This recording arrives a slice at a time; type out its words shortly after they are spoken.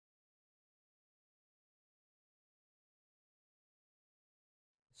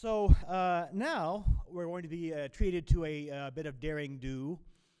Now we're going to be treated to a bit of daring do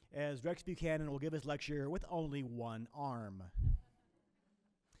as Rex Buchanan will give his lecture with only one arm.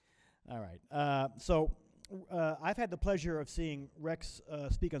 All right. I've had the pleasure of seeing Rex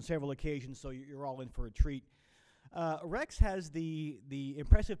speak on several occasions, so you're all in for a treat. Rex has the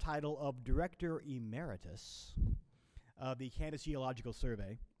impressive title of Director Emeritus of the Kansas Geological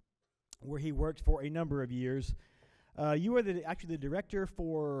Survey, where he worked for a number of years. You were actually the director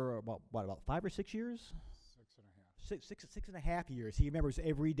for about 5 or 6 years? 6.5. Six and a half years. He remembers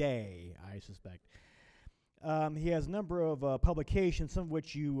every day, I suspect. He has a number of publications, some of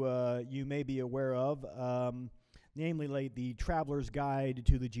which you may be aware of, namely the Traveler's Guide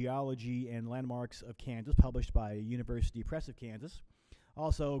to the Geology and Landmarks of Kansas, published by University Press of Kansas.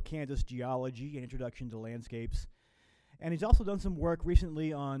 Also, Kansas Geology, an Introduction to Landscapes. And he's also done some work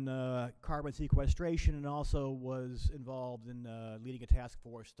recently on carbon sequestration, and also was involved in leading a task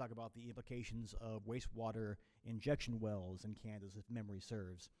force to talk about the implications of wastewater injection wells in Kansas, if memory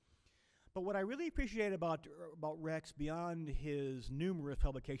serves. But what I really appreciate about Rex, beyond his numerous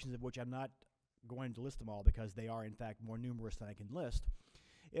publications, of which I'm not going to list them all because they are in fact more numerous than I can list,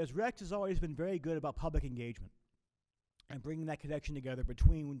 is Rex has always been very good about public engagement and bringing that connection together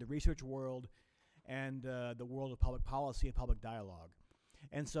between the research world and the world of public policy and public dialogue.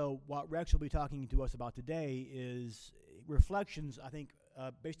 And so what Rex will be talking to us about today is reflections, I think,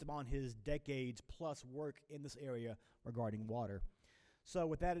 based upon his decades plus work in this area regarding water. So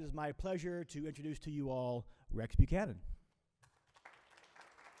with that, it is my pleasure to introduce to you all Rex Buchanan.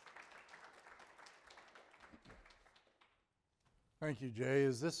 Thank you, Jay.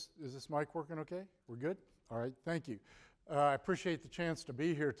 Is this mic working okay? We're good? All right, thank you. I appreciate the chance to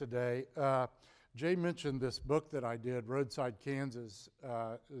be here today. Jay mentioned this book that I did, Roadside Kansas,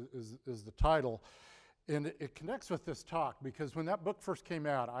 is the title. And it connects with this talk because when that book first came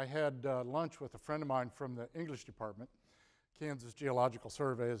out, I had lunch with a friend of mine from the English department. Kansas Geological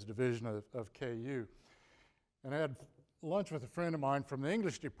Survey is a division of KU. And I had lunch with a friend of mine from the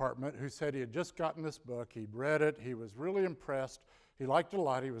English department who said he had just gotten this book, he'd read it, he was really impressed, he liked it a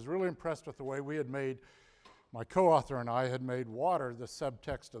lot, he was really impressed with the way we had made, my co-author and I had made water the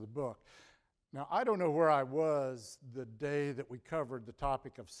subtext of the book. Now, I don't know where I was the day that we covered the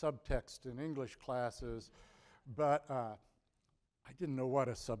topic of subtext in English classes, but I didn't know what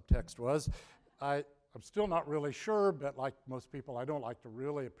a subtext was. I'm still not really sure, but like most people, I don't like to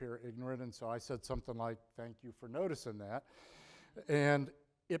really appear ignorant, and so I said something like, thank you for noticing that. And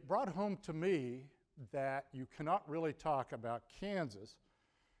it brought home to me that you cannot really talk about Kansas,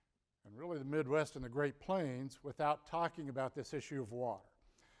 and really the Midwest and the Great Plains, without talking about this issue of water.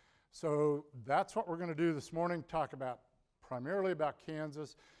 So that's what we're going to do this morning, talk primarily about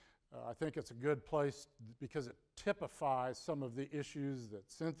Kansas. I think it's a good place because it typifies some of the issues that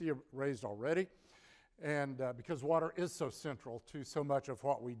Cynthia raised already, and because water is so central to so much of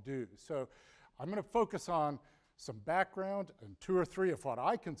what we do. So I'm going to focus on some background and 2 or 3 of what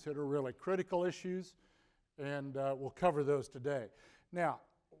I consider really critical issues, and we'll cover those today. Now,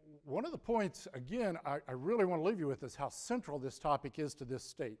 one of the points, again, I really want to leave you with is how central this topic is to this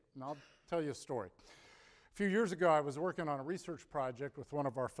state. And I'll tell you a story. A few years ago, I was working on a research project with one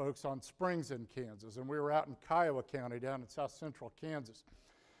of our folks on springs in Kansas, and we were out in Kiowa County down in south central Kansas.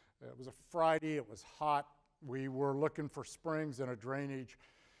 It was a Friday, it was hot. We were looking for springs and a drainage,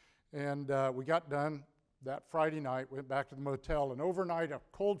 and we got done that Friday night, went back to the motel, and overnight a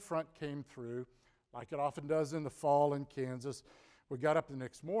cold front came through, like it often does in the fall in Kansas. We got up the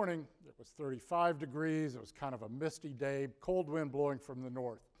next morning, it was 35 degrees, it was kind of a misty day, cold wind blowing from the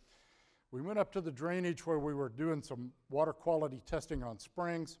north. We went up to the drainage where we were doing some water quality testing on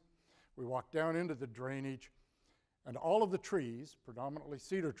springs. We walked down into the drainage, and all of the trees, predominantly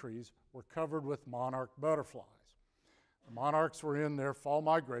cedar trees, were covered with monarch butterflies. The monarchs were in their fall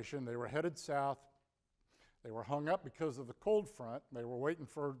migration, they were headed south. They were hung up because of the cold front. They were waiting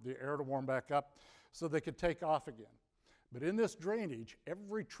for the air to warm back up so they could take off again. But in this drainage,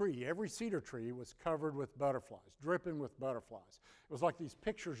 every tree, every cedar tree was covered with butterflies, dripping with butterflies. It was like these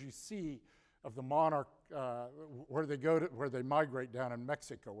pictures you see of the monarch where they migrate down in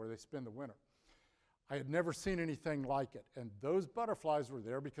Mexico, where they spend the winter. I had never seen anything like it, and those butterflies were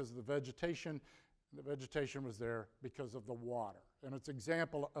there because of the vegetation, and the vegetation was there because of the water. And it's an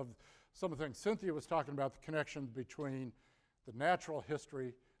example of some of the things Cynthia was talking about, the connection between the natural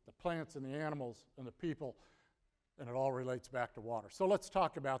history, the plants and the animals and the people, and it all relates back to water. So let's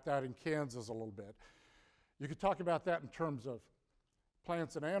talk about that in Kansas a little bit. You could talk about that in terms of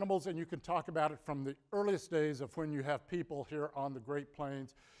plants and animals, and you can talk about it from the earliest days of when you have people here on the Great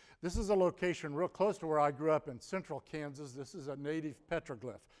Plains. This is a location real close to where I grew up in central Kansas. This is a native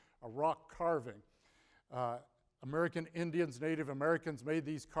petroglyph, a rock carving. American Indians, Native Americans made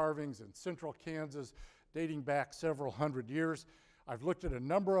these carvings in central Kansas dating back several hundred years. I've looked at a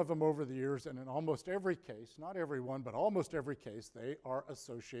number of them over the years, and in almost every case, not every one, but almost every case, they are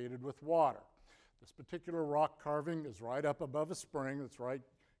associated with water. This particular rock carving is right up above a spring that's right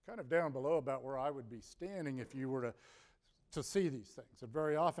kind of down below about where I would be standing if you were to see these things. And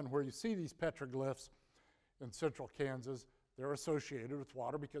very often where you see these petroglyphs in central Kansas, they're associated with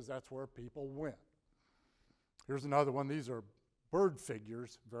water because that's where people went. Here's another one. These are bird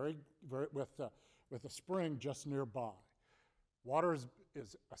figures with a spring just nearby. Water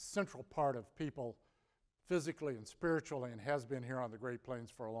is a central part of people physically and spiritually, and has been here on the Great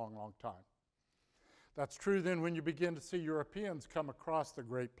Plains for a long, long time. That's true then when you begin to see Europeans come across the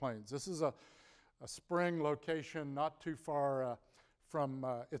Great Plains. This is a spring location not too far from,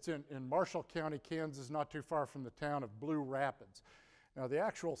 it's in Marshall County, Kansas, not too far from the town of Blue Rapids. Now the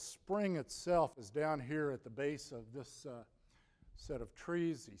actual spring itself is down here at the base of this set of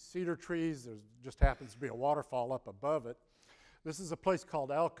trees, these cedar trees. There just happens to be a waterfall up above it. This is a place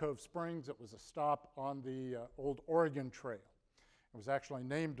called Alcove Springs. It was a stop on the old Oregon Trail. It was actually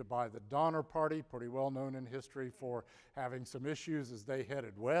named by the Donner Party, pretty well known in history for having some issues as they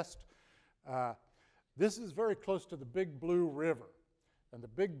headed west. This is very close to the Big Blue River. And the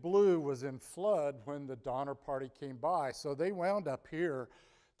Big Blue was in flood when the Donner Party came by. So they wound up here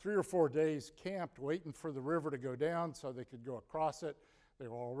 3 or 4 days camped waiting for the river to go down so they could go across it. They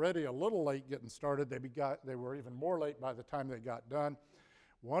were already a little late getting started. They were even more late by the time they got done.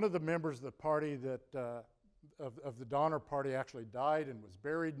 One of the members of the party of the Donner Party actually died and was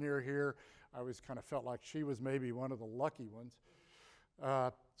buried near here. I always kind of felt like she was maybe one of the lucky ones.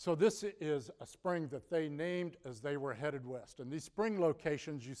 So this is a spring that they named as they were headed west. And these spring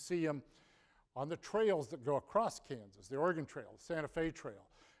locations, you see them on the trails that go across Kansas, the Oregon Trail, the Santa Fe Trail.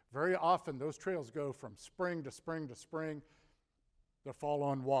 Very often those trails go from spring to spring to spring. They fall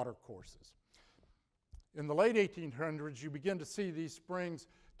on water courses. In the late 1800s, you begin to see these springs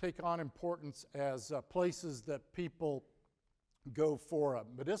take on importance as places that people go for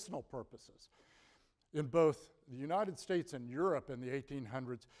medicinal purposes. In both the United States and Europe in the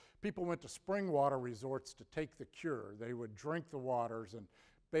 1800s, people went to spring water resorts to take the cure. They would drink the waters and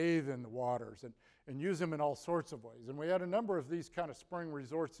bathe in the waters and use them in all sorts of ways. And we had a number of these kind of spring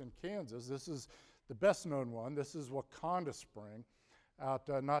resorts in Kansas. This is the best known one. This is Wakanda Spring, out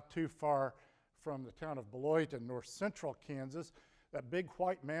not too far from the town of Beloit in north central Kansas. That big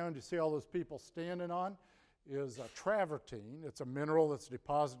white mound you see all those people standing on is travertine. It's a mineral that's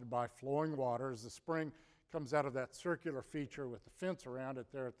deposited by flowing water as the spring comes out of that circular feature with the fence around it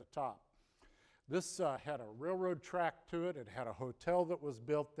there at the top. This had a railroad track to it. It had a hotel that was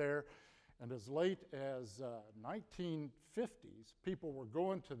built there. And as late as 1950s, people were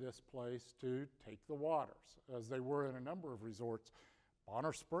going to this place to take the waters, as they were in a number of resorts.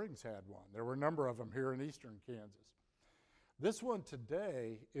 Bonner Springs had one. There were a number of them here in eastern Kansas. This one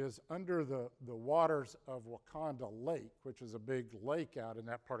today is under the waters of Wakanda Lake, which is a big lake out in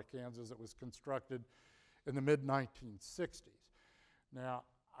that part of Kansas that was constructed in the mid-1960s. Now,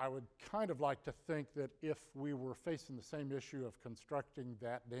 I would kind of like to think that if we were facing the same issue of constructing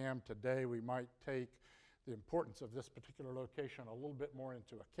that dam today, we might take the importance of this particular location a little bit more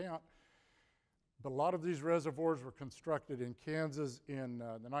into account. But a lot of these reservoirs were constructed in Kansas in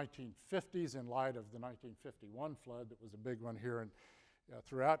the 1950s in light of the 1951 flood that was a big one here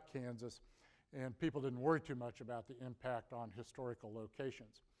throughout Kansas, and people didn't worry too much about the impact on historical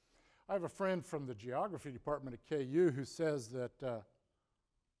locations. I have a friend from the geography department at KU who says that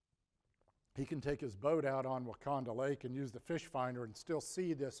he can take his boat out on Wakanda Lake and use the fish finder and still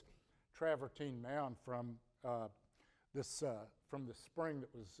see this travertine mound from this spring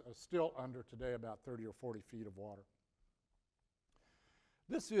that was still under today about 30 or 40 feet of water.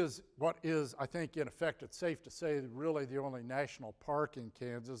 This is what is, I think, in effect, it's safe to say, really the only national park in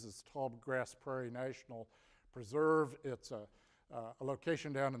Kansas. It's Tallgrass Prairie National Preserve. It's a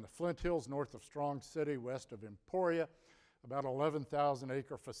location down in the Flint Hills, north of Strong City, west of Emporia, about 11,000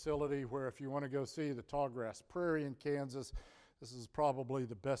 acre facility where if you want to go see the Tallgrass Prairie in Kansas, this is probably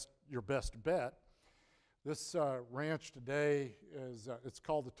your best bet. This ranch today is, it's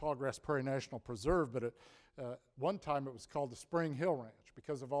called the Tallgrass Prairie National Preserve, but one time it was called the Spring Hill Ranch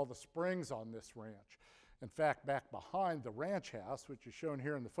because of all the springs on this ranch. In fact, back behind the ranch house, which is shown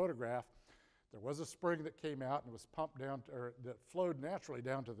here in the photograph, there was a spring that came out and was pumped down, or that flowed naturally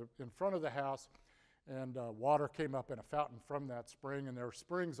down to in front of the house, and water came up in a fountain from that spring, and there are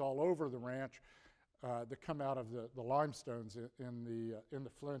springs all over the ranch that come out of the limestones in the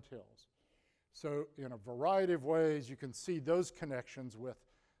Flint Hills. So in a variety of ways, you can see those connections with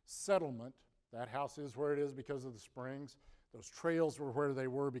settlement. That house is where it is because of the springs. Those trails were where they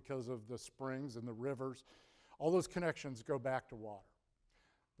were because of the springs and the rivers. All those connections go back to water.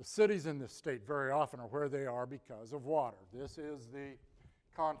 The cities in this state very often are where they are because of water. This is the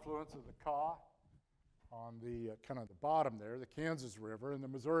confluence of the Kaw on the kind of the bottom there, the Kansas River, and the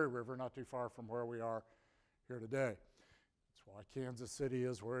Missouri River not too far from where we are here today. That's why Kansas City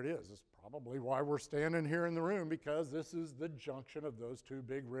is where it is. It's probably why we're standing here in the room, because this is the junction of those two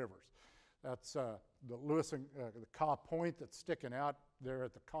big rivers. That's the Lewis and the Kaw Point that's sticking out there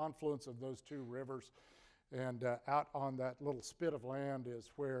at the confluence of those two rivers. And out on that little spit of land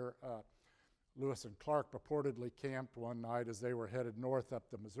is where Lewis and Clark purportedly camped one night as they were headed north up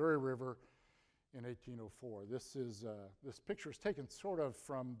the Missouri River in 1804. This picture is taken sort of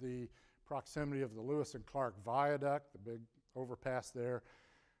from the proximity of the Lewis and Clark Viaduct, the big overpass there.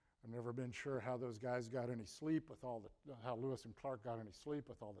 I've never been sure how those guys got any sleep with how Lewis and Clark got any sleep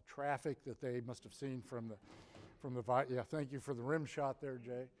with all the traffic that they must have seen from the yeah, thank you for the rim shot there,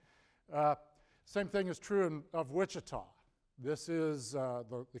 Jay. Same thing is true of Wichita. This is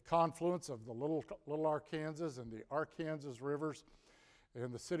the confluence of the Little Arkansas and the Arkansas rivers,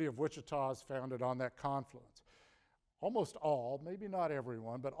 and the city of Wichita is founded on that confluence. Almost all, maybe not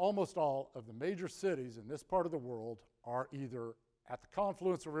everyone, but almost all of the major cities in this part of the world are either at the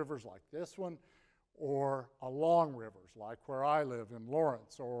confluence of rivers like this one, or along rivers like where I live in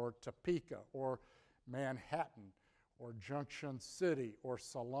Lawrence, or Topeka, or Manhattan, or Junction City, or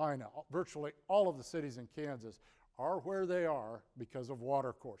Salina. Virtually all of the cities in Kansas are where they are because of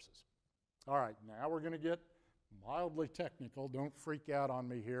water courses. All right, now we're going to get mildly technical. Don't freak out on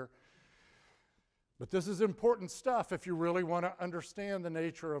me here. But this is important stuff if you really want to understand the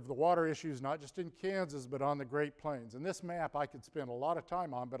nature of the water issues, not just in Kansas, but on the Great Plains. And this map I could spend a lot of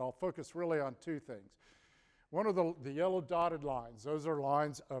time on, but I'll focus really on two things. One of the yellow dotted lines, those are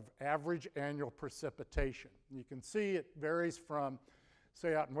lines of average annual precipitation. You can see it varies from,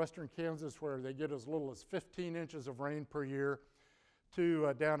 say, out in western Kansas, where they get as little as 15 inches of rain per year,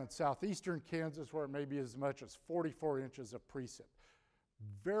 to down in southeastern Kansas, where it may be as much as 44 inches of precip.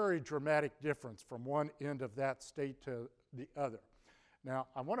 Very dramatic difference from one end of that state to the other. Now,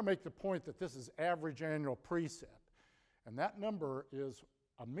 I want to make the point that this is average annual precip, and that number is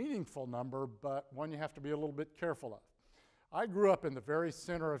a meaningful number, but one you have to be a little bit careful of. I grew up in the very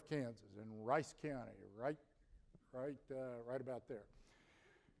center of Kansas, in Rice County, right about there.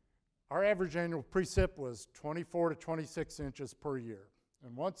 Our average annual precip was 24 to 26 inches per year.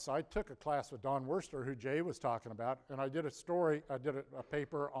 And once I took a class with Don Worster, who Jay was talking about, and I did a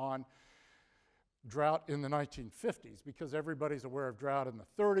paper on drought in the 1950s, because everybody's aware of drought in the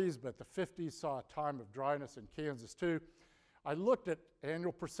 30s, but the 50s saw a time of dryness in Kansas too. I looked at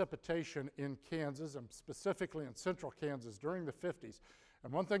annual precipitation in Kansas, and specifically in central Kansas during the 50s.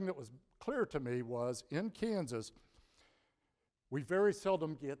 And one thing that was clear to me was, in Kansas, we very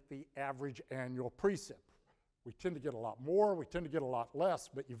seldom get the average annual precip. We tend to get a lot more, we tend to get a lot less,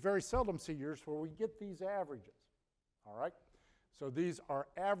 but you very seldom see years where we get these averages, all right? So these are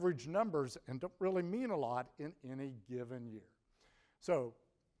average numbers and don't really mean a lot in any given year. So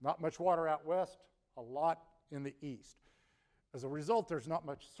not much water out west, a lot in the east. As a result, there's not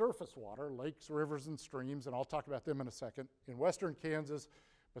much surface water, lakes, rivers, and streams, and I'll talk about them in a second, in western Kansas,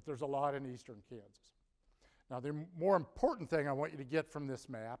 but there's a lot in eastern Kansas. Now, the more important thing I want you to get from this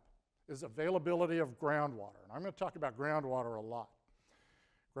map is availability of groundwater. And I'm going to talk about groundwater a lot.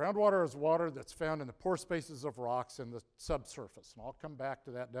 Groundwater is water that's found in the pore spaces of rocks in the subsurface, and I'll come back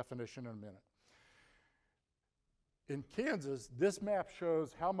to that definition in a minute. In Kansas, this map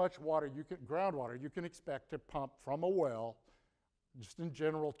shows how much groundwater you can expect to pump from a well, just in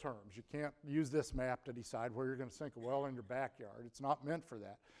general terms. You can't use this map to decide where you're going to sink a well in your backyard. It's not meant for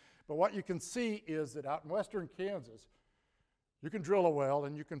that. But what you can see is that out in western Kansas, you can drill a well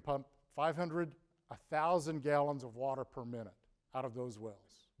and you can pump 500, 1,000 gallons of water per minute out of those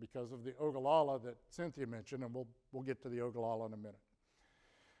wells because of the Ogallala that Cynthia mentioned, and we'll get to the Ogallala in a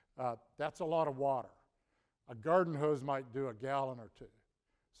minute. That's a lot of water. A garden hose might do a gallon or two.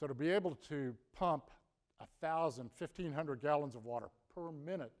 So to be able to pump 1,000, 1,500 gallons of water per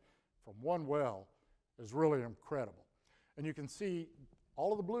minute from one well is really incredible. And you can see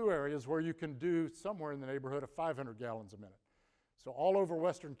all of the blue areas where you can do somewhere in the neighborhood of 500 gallons a minute. So all over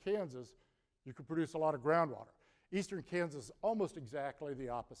western Kansas, you can produce a lot of groundwater. Eastern Kansas is almost exactly the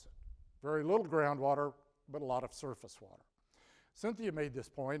opposite. Very little groundwater, but a lot of surface water. Cynthia made this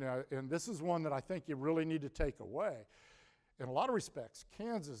point, and this is one that I think you really need to take away. in a lot of respects,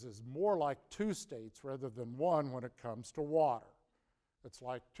 Kansas is more like two states rather than one when it comes to water. It's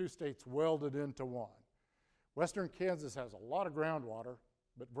like two states welded into one. Western Kansas has a lot of groundwater,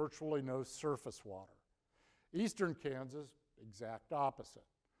 but virtually no surface water. Eastern Kansas, exact opposite.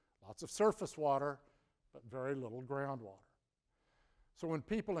 Lots of surface water, but very little groundwater. So when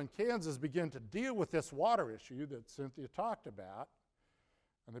people in Kansas begin to deal with this water issue that Cynthia talked about,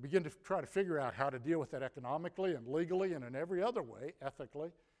 and they begin to try to figure out how to deal with it economically and legally and in every other way, ethically,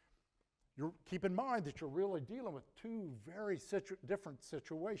 keep in mind that you're really dealing with two very different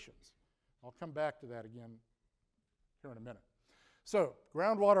situations. I'll come back to that again here in a minute. So,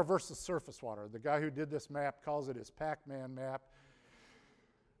 groundwater versus surface water. The guy who did this map calls it his Pac-Man map.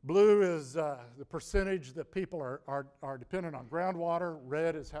 Blue is the percentage that people are dependent on groundwater.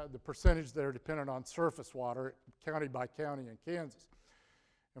 Red is the percentage that are dependent on surface water, county by county in Kansas.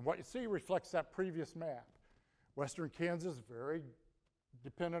 And what you see reflects that previous map. Western Kansas, very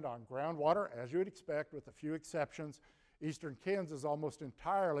dependent on groundwater, as you would expect, with a few exceptions. Eastern Kansas, almost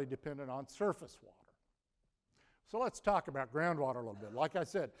entirely dependent on surface water. So let's talk about groundwater a little bit. Like I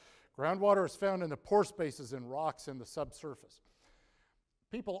said, groundwater is found in the pore spaces in rocks in the subsurface.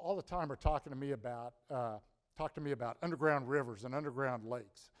 People all the time are talking to me about underground rivers and underground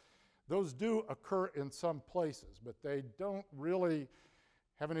lakes. Those do occur in some places, but they don't really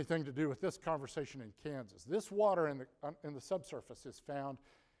have anything to do with this conversation in Kansas. This water in the subsurface is found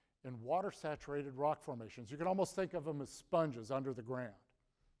in water-saturated rock formations. You can almost think of them as sponges under the ground.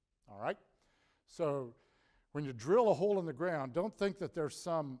 All right? So when you drill a hole in the ground, don't think that there's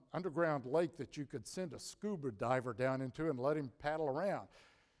some underground lake that you could send a scuba diver down into and let him paddle around.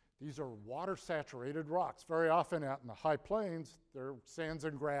 These are water-saturated rocks. Very often out in the high plains, they're sands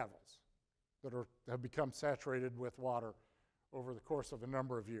and gravels that have become saturated with water over the course of a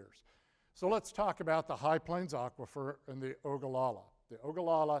number of years. So let's talk about the High Plains Aquifer and the Ogallala. The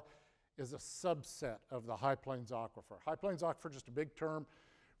Ogallala is a subset of the High Plains Aquifer. High Plains Aquifer, just a big term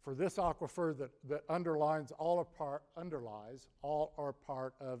for this aquifer that underlies all are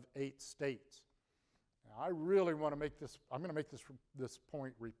part of 8 states. Now, I really want to make this, I'm going to make this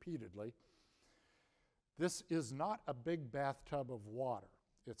point repeatedly. This is not a big bathtub of water.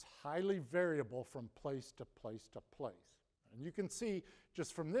 It's highly variable from place to place to place. And you can see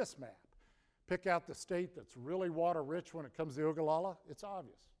just from this map, pick out the state that's really water rich when it comes to the Ogallala, it's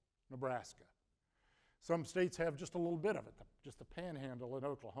obvious, Nebraska. Some states have just a little bit of it, just the panhandle in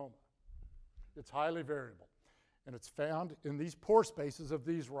Oklahoma. It's highly variable, and it's found in these pore spaces of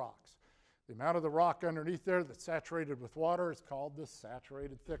these rocks. The amount of the rock underneath there that's saturated with water is called the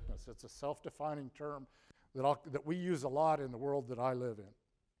saturated thickness. It's a self-defining term that we use a lot in the world that I live in.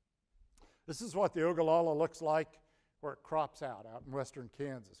 This is what the Ogallala looks like where it crops out in western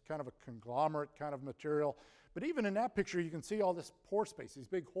Kansas, kind of a conglomerate kind of material. But even in that picture, you can see all this pore space, these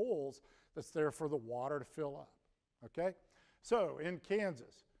big holes that's there for the water to fill up, okay? So in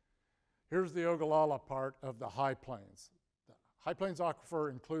Kansas, here's the Ogallala part of the High Plains. The High Plains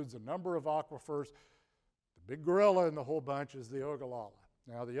Aquifer includes a number of aquifers. The big gorilla in the whole bunch is the Ogallala.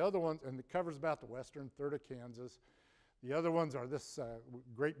 Now the other ones, and it covers about the western third of Kansas. The other ones are this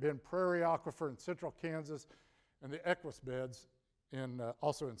Great Bend Prairie Aquifer in central Kansas, and the Equus beds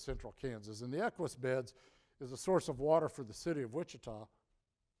also in central Kansas. And the Equus beds is a source of water for the city of Wichita.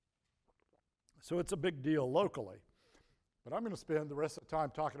 So it's a big deal locally. But I'm going to spend the rest of the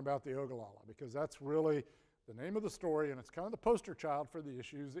time talking about the Ogallala because that's really the name of the story, and it's kind of the poster child for the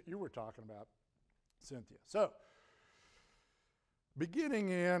issues that you were talking about, Cynthia. So beginning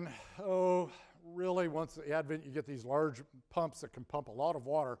in, really once the advent, you get these large pumps that can pump a lot of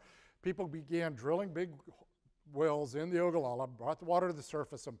water, people began drilling big wells in the Ogallala, brought the water to the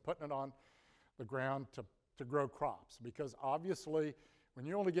surface and putting it on the ground to grow crops. Because obviously, when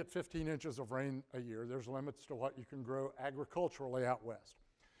you only get 15 inches of rain a year, there's limits to what you can grow agriculturally out west.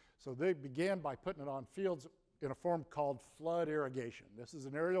 So they began by putting it on fields in a form called flood irrigation. This is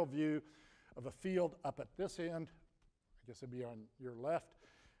an aerial view of a field up at this end. I guess it'd be on your left.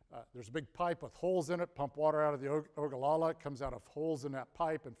 There's a big pipe with holes in it, pump water out of the Ogallala. It comes out of holes in that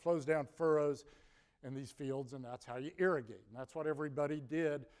pipe and flows down furrows in these fields, and that's how you irrigate. And that's what everybody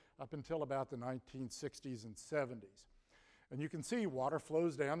did up until about the 1960s and 70s. And you can see water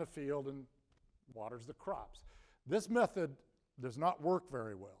flows down the field and waters the crops. This method does not work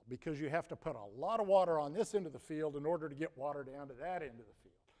very well because you have to put a lot of water on this end of the field in order to get water down to that end of the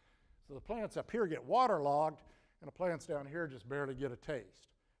field. So the plants up here get waterlogged, and the plants down here just barely get a taste.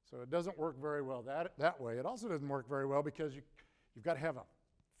 So it doesn't work very well that way. It also doesn't work very well because you've got to have a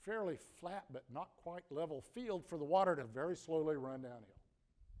fairly flat but not quite level field for the water to very slowly run downhill.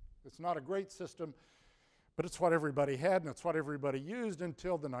 It's not a great system, But it's what everybody had, and it's what everybody used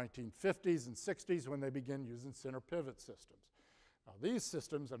until the 1950s and 60s when they began using center pivot systems. Now, these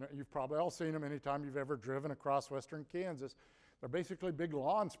systems, and you've probably all seen them anytime you've ever driven across western Kansas, they're basically big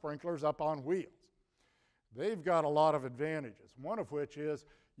lawn sprinklers up on wheels. They've got a lot of advantages, one of which is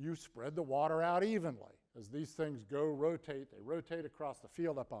you spread the water out evenly. As these things go rotate, they rotate across the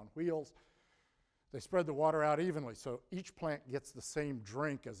field up on wheels. They spread the water out evenly, so each plant gets the same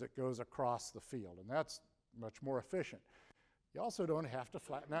drink as it goes across the field, and that's much more efficient. You also don't have to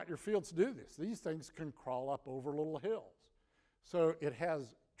flatten out your fields to do this. These things can crawl up over little hills. So it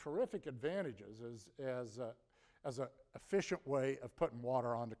has terrific advantages as an efficient way of putting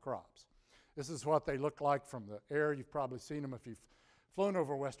water onto crops. This is what they look like from the air. You've probably seen them if you've flown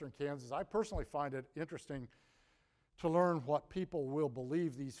over western Kansas. I personally find it interesting to learn what people will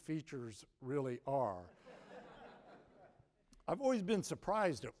believe these features really are. I've always been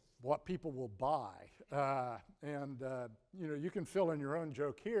surprised at what people will buy. You know, you can fill in your own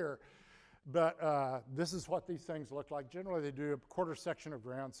joke here, but this is what these things look like. Generally, they do a quarter section of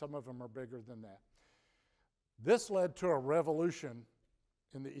ground. Some of them are bigger than that. This led to a revolution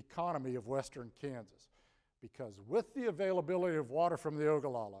in the economy of western Kansas, because with the availability of water from the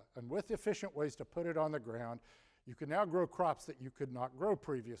Ogallala and with efficient ways to put it on the ground, you can now grow crops that you could not grow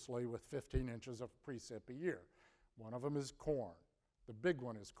previously with 15 inches of precip a year. One of them is corn. The big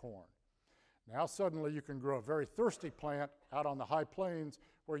one is corn. Now suddenly you can grow a very thirsty plant out on the high plains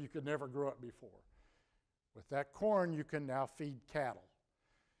where you could never grow it before. With that corn, you can now feed cattle.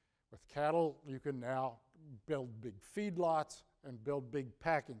 With cattle, you can now build big feedlots and build big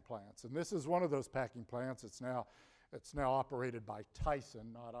packing plants. And this is one of those packing plants. It's now operated by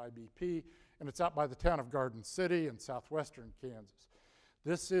Tyson, not IBP, and it's out by the town of Garden City in southwestern Kansas.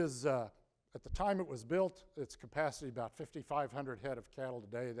 This is, at the time it was built, its capacity about 5,500 head of cattle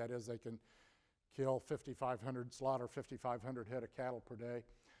today. That is, they can kill 5,500, slaughter 5,500 head of cattle per day.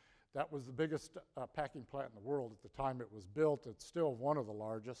 That was the biggest packing plant in the world at the time it was built. It's still one of the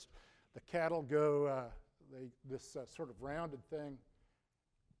largest. The cattle go, this sort of rounded thing,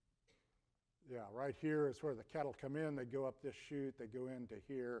 yeah, right here is where the cattle come in. They go up this chute, they go into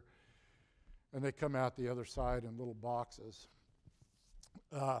here, and they come out the other side in little boxes.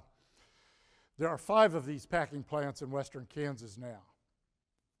 There are 5 of these packing plants in western Kansas now.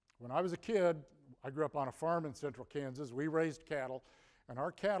 When I was a kid, I grew up on a farm in central Kansas. We raised cattle, and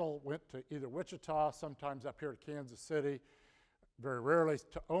our cattle went to either Wichita, sometimes up here to Kansas City, very rarely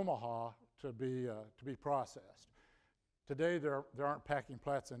to Omaha to be processed. Today, there aren't packing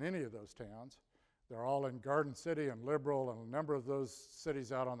plants in any of those towns. They're all in Garden City and Liberal and a number of those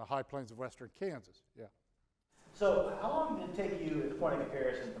cities out on the high plains of western Kansas. Yeah. So how long did it take you, at point of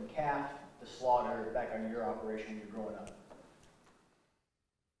comparison, from calf to slaughter back on your operation when you were growing up?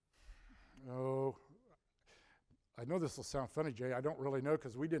 Oh, I know this will sound funny, Jay. I don't really know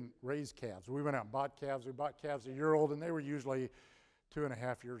because we didn't raise calves. We went out and bought calves. We bought calves a year old, and they were usually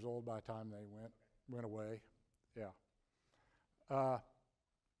 2.5 years old by the time they went away. Yeah.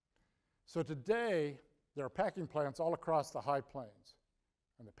 So today, there are packing plants all across the high plains.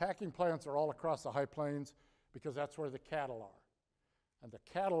 And the packing plants are all across the high plains because that's where the cattle are. And the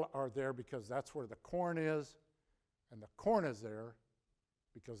cattle are there because that's where the corn is, and the corn is there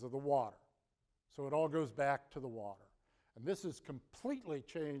because of the water. So it all goes back to the water. And this has completely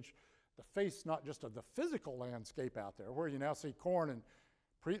changed the face, not just of the physical landscape out there, where you now see corn and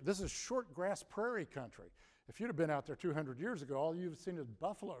this is short grass prairie country. If you'd have been out there 200 years ago, all you've seen is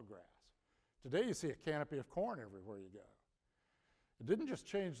buffalo grass. Today you see a canopy of corn everywhere you go. It didn't just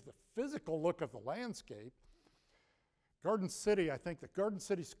change the physical look of the landscape. Garden City, I think the Garden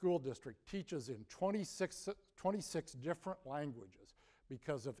City School District teaches in 26 different languages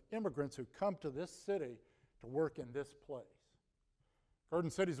because of immigrants who come to this city to work in this place.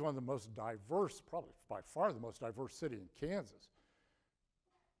 Garden City is one of the most diverse, probably by far the most diverse city in Kansas.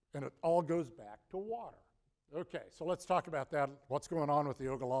 And it all goes back to water. Okay, so let's talk about that, what's going on with the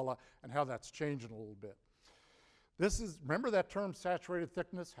Ogallala and how that's changing a little bit. Remember that term saturated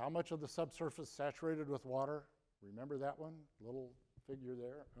thickness? How much of the subsurface saturated with water? Remember that one? Little figure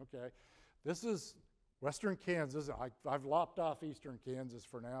there, okay. This is western Kansas. I've lopped off eastern Kansas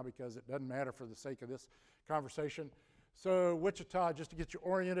for now because it doesn't matter for the sake of this conversation. So Wichita, just to get you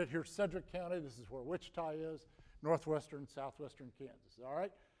oriented, here's Sedgwick County. This is where Wichita is, northwestern, southwestern Kansas, all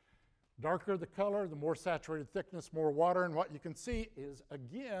right? Darker the color, the more saturated thickness, more water, and what you can see is,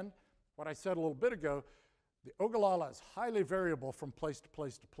 again, what I said a little bit ago, the Ogallala is highly variable from place to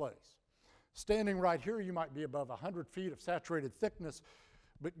place to place. Standing right here, you might be above 100 feet of saturated thickness,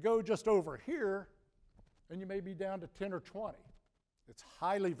 but go just over here, and you may be down to 10 or 20. It's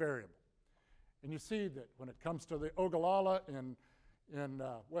highly variable. And you see that when it comes to the Ogallala in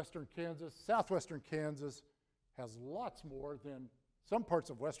western Kansas, southwestern Kansas has lots more than some parts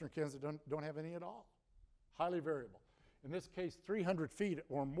of western Kansas don't have any at all. Highly variable. In this case, 300 feet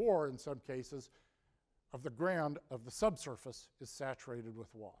or more in some cases of the ground of the subsurface is saturated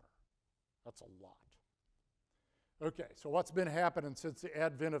with water. That's a lot. Okay, so what's been happening since the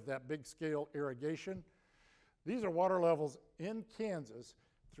advent of that big scale irrigation? These are water levels in Kansas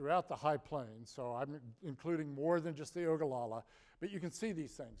throughout the high plains, so I'm including more than just the Ogallala, but you can see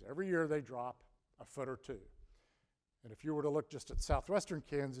these things. Every year they drop a foot or two. And if you were to look just at southwestern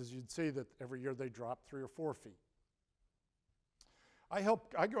Kansas, you'd see that every year they drop 3 or 4 feet. I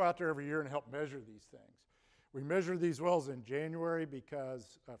go out there every year and help measure these things. We measure these wells in January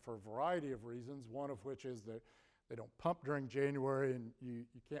because, for a variety of reasons, one of which is that they don't pump during January and you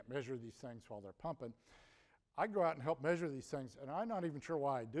can't measure these things while they're pumping. I go out and help measure these things, and I'm not even sure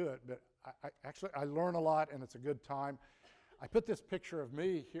why I do it, but I learn a lot and it's a good time. I put this picture of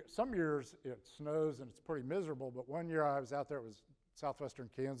me here. Some years it snows and it's pretty miserable, but one year I was out there, it was southwestern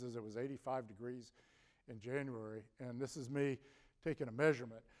Kansas, it was 85 degrees in January, and this is me taking a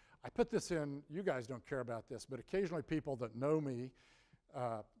measurement. I put this in, you guys don't care about this, but occasionally people that know me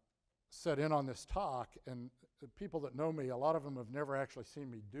set in on this talk, and the people that know me, a lot of them have never actually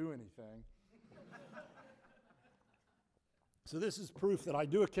seen me do anything. So this is proof that I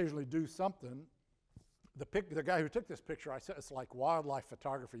do occasionally do something. The guy who took this picture, I said it's like wildlife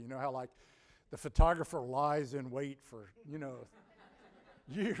photography. You know how like the photographer lies in wait for,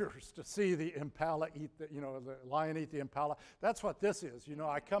 years to see the impala eat the lion eat the impala. That's what this is.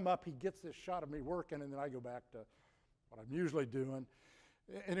 I come up, he gets this shot of me working, and then I go back to what I'm usually doing.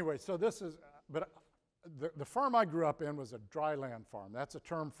 Anyway, so this is, but the farm I grew up in was a dryland farm. That's a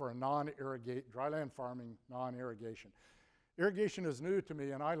term for a dryland farming, non-irrigation. Irrigation is new to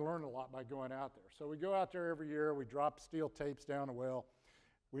me, and I learn a lot by going out there. So we go out there every year, we drop steel tapes down a well.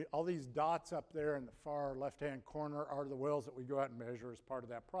 All these dots up there in the far left-hand corner are the wells that we go out and measure as part of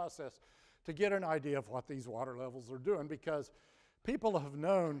that process to get an idea of what these water levels are doing, because people have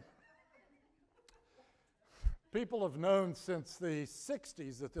known since the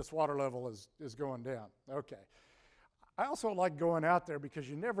 60s that this water level is going down. Okay. I also like going out there because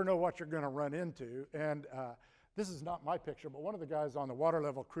you never know what you're going to run into, and this is not my picture, but one of the guys on the water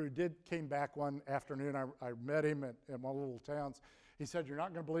level crew came back one afternoon. I met him in one of the little towns. He said, "You're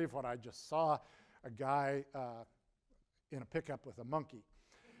not going to believe what I just saw, a guy in a pickup with a monkey."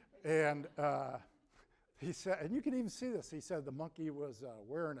 And he said, and you can even see this, he said the monkey was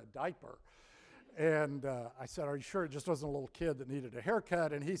wearing a diaper. And I said, "Are you sure it just wasn't a little kid that needed a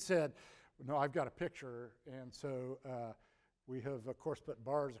haircut?" And he said, "No, I've got a picture." And so we have, of course, put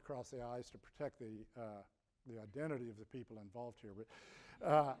bars across the eyes to protect the identity of the people involved here.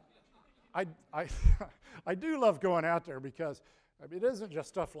 But I do love going out there because it isn't just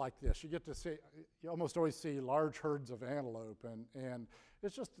stuff like this. You get to see, you almost always see large herds of antelope, and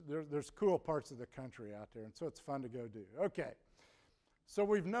it's just, there's cool parts of the country out there, and so it's fun to go do. Okay, so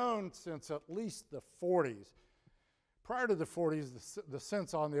we've known since at least the 40s. Prior to the 40s, the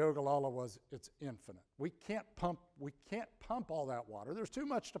sense on the Ogallala was it's infinite. We can't pump all that water. There's too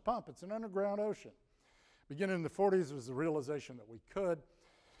much to pump. It's an underground ocean. Beginning in the 40s was the realization that we could.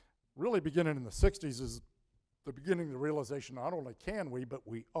 Really beginning in the 60s is the beginning of the realization not only can we, but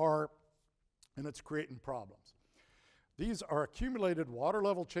we are, and it's creating problems. These are accumulated water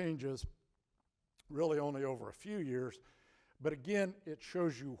level changes, really only over a few years, but again, it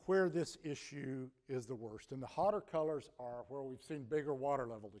shows you where this issue is the worst. And the hotter colors are where we've seen bigger water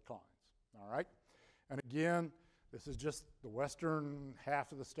level declines, all right? And again, this is just the western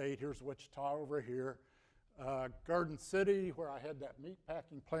half of the state. Here's Wichita over here. Garden City, where I had that meat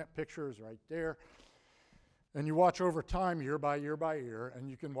packing plant picture, is right there. And you watch over time, year by year by year,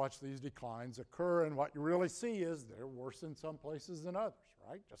 and you can watch these declines occur, and what you really see is they're worse in some places than others,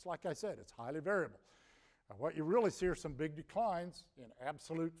 right? Just like I said, it's highly variable. What you really see are some big declines in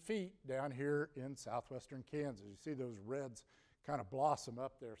absolute feet down here in southwestern Kansas. You see those reds kind of blossom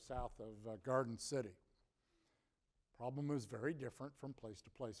up there south of Garden City. Problem is very different from place to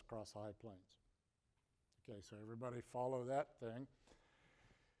place across the high plains. Okay, so everybody follow that thing.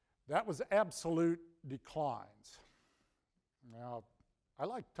 That was absolute declines. Now, I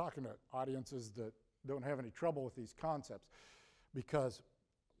like talking to audiences that don't have any trouble with these concepts, because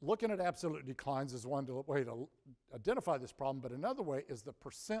looking at absolute declines is one way to identify this problem, but another way is the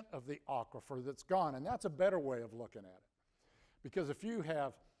percent of the aquifer that's gone, and that's a better way of looking at it. Because if you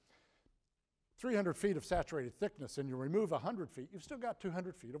have 300 feet of saturated thickness and you remove 100 feet, you've still got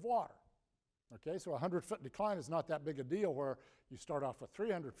 200 feet of water. Okay, so a 100-foot decline is not that big a deal where you start off with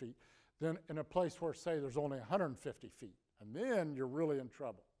 300 feet. than in a place where, say, there's only 150 feet. And then you're really in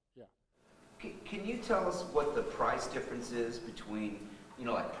trouble. Yeah. Can you tell us what the price difference is between,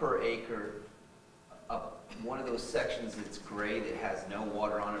 like per acre, one of those sections that's gray that has no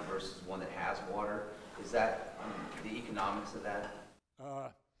water on it versus one that has water? Is that the economics of that?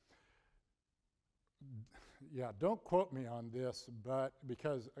 Yeah, don't quote me on this, but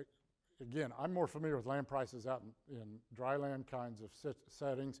because, again, I'm more familiar with land prices out in dry land kinds of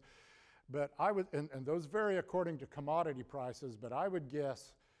settings, but I would, and those vary according to commodity prices, but I would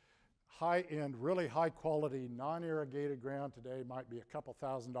guess high-end, really high-quality, non-irrigated ground today might be a couple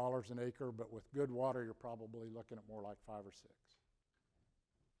 $1,000s an acre, but with good water, you're probably looking at more like 5 or 6.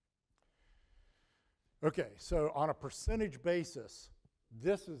 Okay, so on a percentage basis,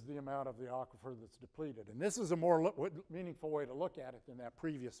 this is the amount of the aquifer that's depleted. And this is a more meaningful way to look at it than that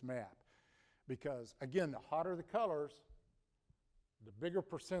previous map. Because, again, the hotter the colors, the bigger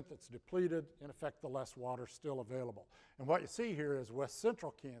percent that's depleted, in effect, the less water still available. And what you see here is west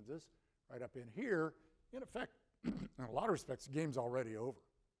central Kansas, right up in here, in effect, in a lot of respects, the game's already over.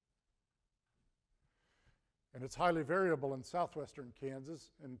 And it's highly variable in southwestern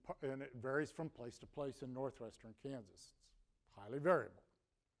Kansas, and it varies from place to place in northwestern Kansas. It's highly variable.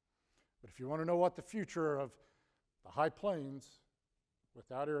 But if you want to know what the future of the high plains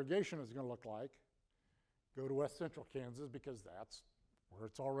without irrigation is going to look like, go to west central Kansas, because that's where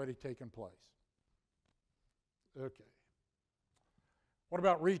it's already taken place. Okay. What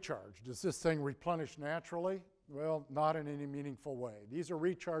about recharge? Does this thing replenish naturally? Well, not in any meaningful way. These are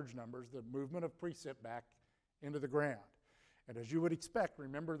recharge numbers, the movement of precip back into the ground. And as you would expect,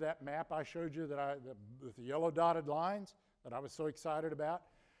 remember that map I showed you with the yellow dotted lines that I was so excited about?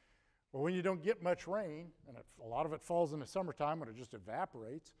 Well, when you don't get much rain, and a lot of it falls in the summertime when it just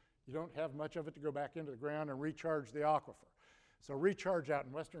evaporates, you don't have much of it to go back into the ground and recharge the aquifer. So recharge out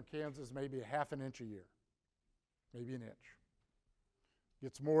in western Kansas may be a ½ an inch a year, maybe an inch.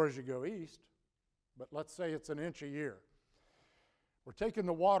 Gets more as you go east, but let's say it's an inch a year. We're taking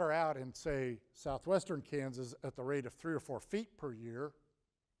the water out in, say, southwestern Kansas at the rate of 3 or 4 feet per year,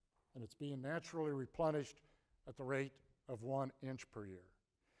 and it's being naturally replenished at the rate of 1 inch per year.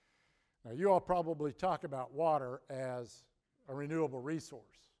 Now, you all probably talk about water as a renewable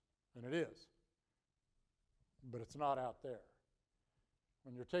resource, and it is, but it's not out there.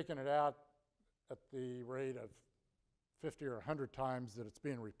 When you're taking it out at the rate of 50 or 100 times that it's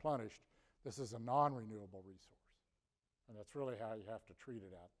being replenished, this is a non-renewable resource. And that's really how you have to treat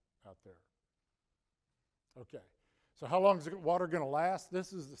it out there. Okay, so how long is the water going to last?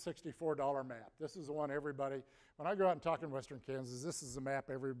 This is the $64 map. This is the one everybody, when I go out and talk in western Kansas, this is the map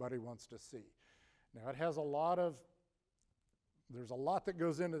everybody wants to see. Now it has there's a lot that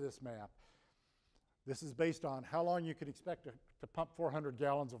goes into this map. This is based on how long you can expect to pump 400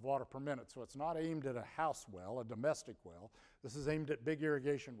 gallons of water per minute. So it's not aimed at a house well, a domestic well. This is aimed at big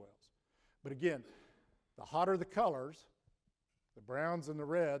irrigation wells. But again, the hotter the colors, the browns and the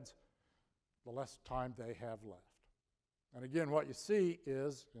reds, the less time they have left. And again, what you see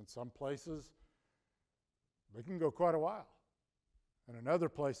is, in some places, they can go quite a while. And in other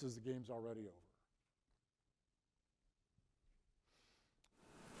places, the game's already over.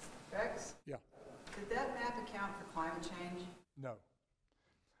 Rex? Yeah. Did that map account for climate change? No.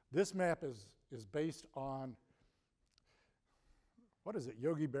 This map is based on, what is it?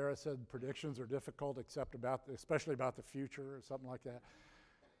 Yogi Berra said predictions are difficult, especially about the future or something like that.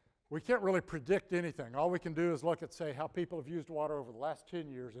 We can't really predict anything. All we can do is look at, say, how people have used water over the last 10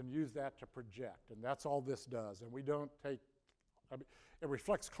 years and use that to project. And that's all this does. And we don't take, it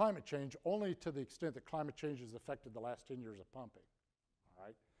reflects climate change only to the extent that climate change has affected the last 10 years of pumping. All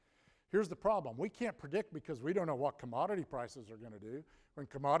right? Here's the problem. We can't predict because we don't know what commodity prices are going to do. When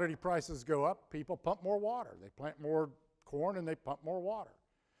commodity prices go up, people pump more water. They plant more corn and they pump more water.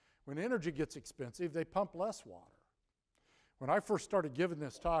 When energy gets expensive, they pump less water. When I first started giving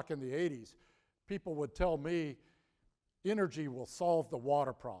this talk in the 80s, people would tell me energy will solve the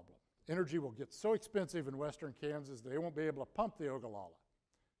water problem. Energy will get so expensive in western Kansas they won't be able to pump the Ogallala.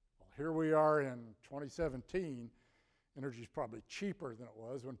 Well, here we are in 2017. Energy is probably cheaper than it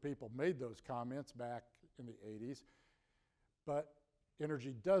was when people made those comments back in the 80s. But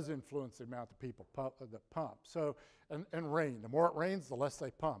energy does influence the amount that people pump. So, and rain. The more it rains, the less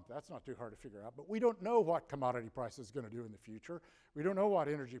they pump. That's not too hard to figure out. But we don't know what commodity prices are going to do in the future. We don't know what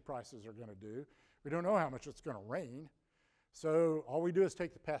energy prices are going to do. We don't know how much it's going to rain. So all we do is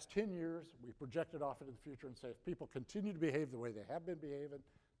take the past 10 years, we project it off into the future and say, if people continue to behave the way they have been behaving,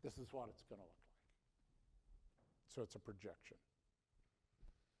 this is what it's going to look like. So it's a projection.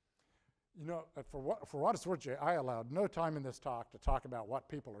 You know, for what it's worth, Jay, I allowed no time in this talk to talk about what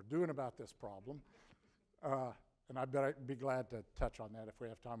people are doing about this problem. And I bet I'd be glad to touch on that if we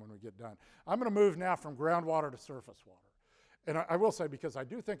have time when we get done. I'm going to move now from groundwater to surface water. And I will say, because I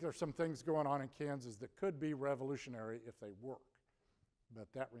do think there's some things going on in Kansas that could be revolutionary if they work. But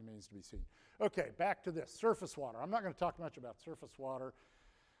that remains to be seen. Okay, back to this, surface water. I'm not going to talk much about surface water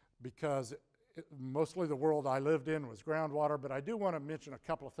because mostly the world I lived in was groundwater, but I do want to mention a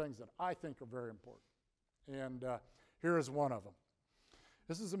couple of things that I think are very important. And here is one of them.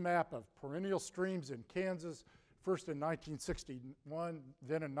 This is a map of perennial streams in Kansas, first in 1961,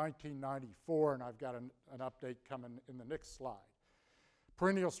 then in 1994, and I've got an update coming in the next slide.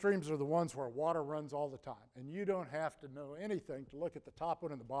 Perennial streams are the ones where water runs all the time, and you don't have to know anything to look at the top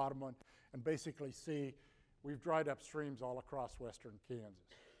one and the bottom one and basically see we've dried up streams all across western Kansas.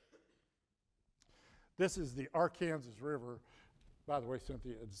 This is the Arkansas River. By the way,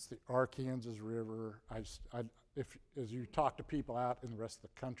 Cynthia, it's the Arkansas River. As you talk to people out in the rest of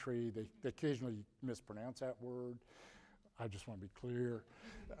the country, they occasionally mispronounce that word. I just want to be clear.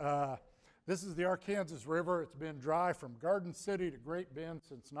 This is the Arkansas River. It's been dry from Garden City to Great Bend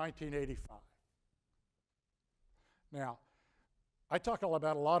since 1985. Now, I talk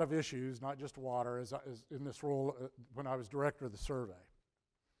about a lot of issues, not just water, as in this role when I was director of the survey.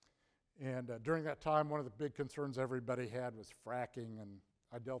 And during that time, one of the big concerns everybody had was fracking, and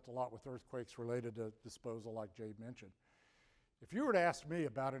I dealt a lot with earthquakes related to disposal, like Jay mentioned. If you were to ask me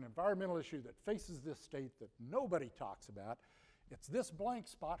about an environmental issue that faces this state that nobody talks about, it's this blank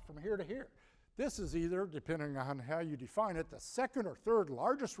spot from here to here. This is either, depending on how you define it, the second or third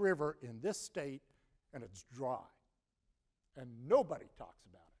largest river in this state, and it's dry. And nobody talks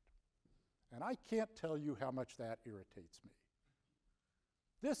about it. And I can't tell you how much that irritates me.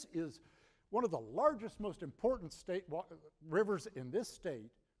 This is one of the largest, most important rivers in this state,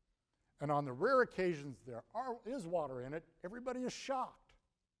 and on the rare occasions there is water in it, everybody is shocked.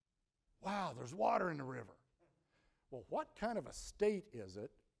 Wow, there's water in the river. Well, what kind of a state is it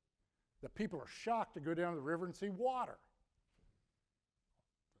that people are shocked to go down the river and see water?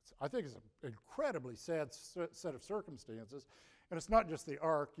 I think it's an incredibly sad set of circumstances, and it's not just the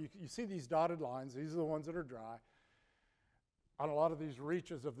Ark. You see these dotted lines, these are the ones that are dry, on a lot of these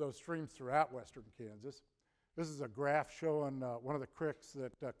reaches of those streams throughout western Kansas. This is a graph showing one of the creeks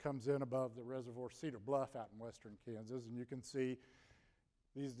that comes in above the reservoir, Cedar Bluff, out in western Kansas, and you can see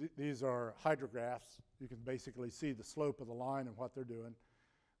these are hydrographs. You can basically see the slope of the line and what they're doing.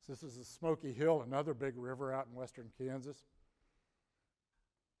 So this is the Smoky Hill, another big river out in western Kansas.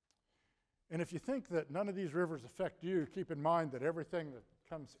 And if you think that none of these rivers affect you, keep in mind that everything that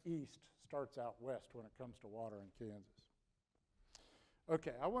comes east starts out west when it comes to water in Kansas.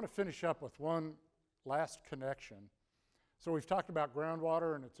 Okay, I want to finish up with one last connection. So we've talked about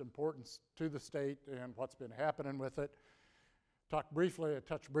groundwater and its importance to the state and what's been happening with it. Touched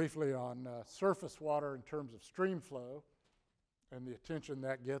briefly on surface water in terms of stream flow and the attention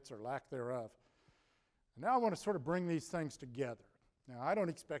that gets or lack thereof. And now I want to sort of bring these things together. Now, I don't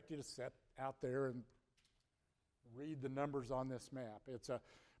expect you to sit out there and read the numbers on this map. It's a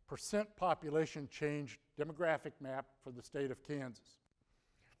percent population change demographic map for the state of Kansas.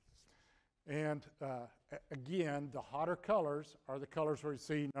 And again, the hotter colors are the colors where you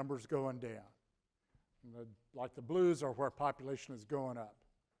see numbers going down. Like the blues are where population is going up.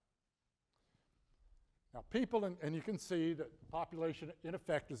 Now people, and you can see that population in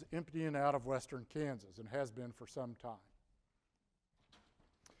effect is emptying out of western Kansas and has been for some time.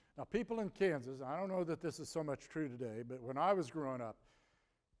 Now people in Kansas, I don't know that this is so much true today, but when I was growing up,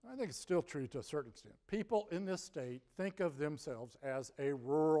 I think it's still true to a certain extent. People in this state think of themselves as a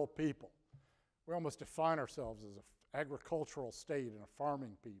rural people. We almost define ourselves as an agricultural state and a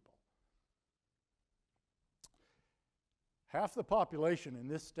farming people. Half the population in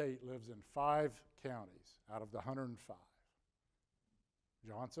this state lives in 5 counties out of the 105.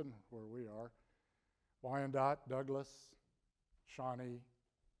 Johnson, where we are, Wyandotte, Douglas, Shawnee,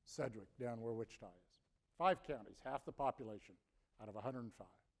 Sedgwick, down where Wichita is. 5 counties, half the population out of 105.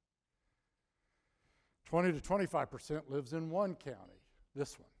 20 to 25% lives in 1 county,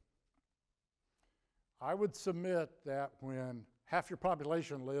 this one. I would submit that when half your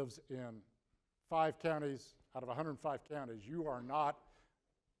population lives in 5 counties out of 105 counties, you are not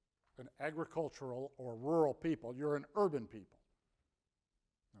an agricultural or rural people, you're an urban people,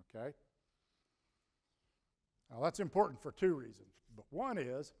 okay? Now that's important for 2 reasons, but one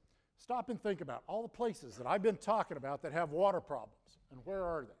is, stop and think about all the places that I've been talking about that have water problems, and where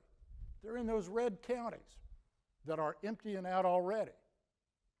are they? They're in those red counties that are emptying out already.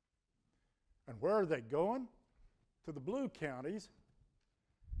 And where are they going? To the blue counties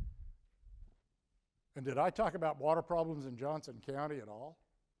And did I talk about water problems in Johnson County at all?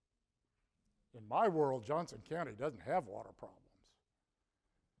 In my world, Johnson County doesn't have water problems.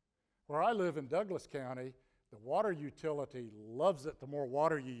 Where I live in Douglas County, the water utility loves it the more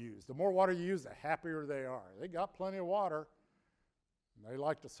water you use. The more water you use, the happier they are. They got plenty of water, and they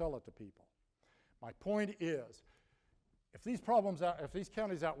like to sell it to people. My point is, if these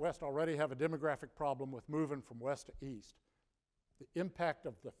counties out west already have a demographic problem with moving from west to east, the impact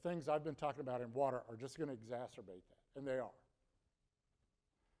of the things I've been talking about in water are just going to exacerbate that, and they are.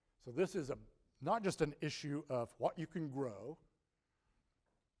 So this is not just an issue of what you can grow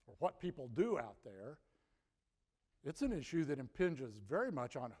or what people do out there. It's an issue that impinges very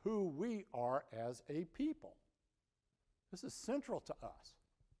much on who we are as a people. This is central to us.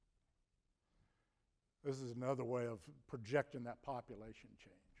 This is another way of projecting that population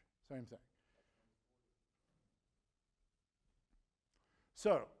change. Same thing.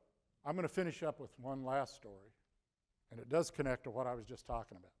 So, I'm going to finish up with one last story, and it does connect to what I was just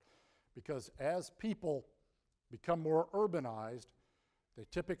talking about. Because as people become more urbanized, they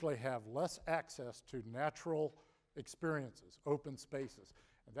typically have less access to natural experiences, open spaces.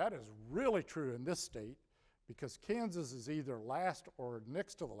 And that is really true in this state, because Kansas is either last or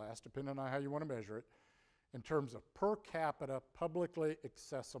next to the last, depending on how you want to measure it, in terms of per capita publicly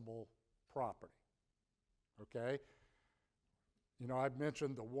accessible property. Okay? You know, I've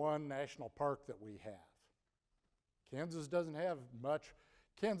mentioned the one national park that we have. Kansas doesn't have much.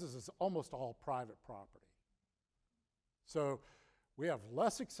 Kansas is almost all private property. So we have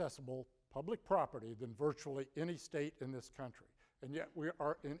less accessible public property than virtually any state in this country. And yet we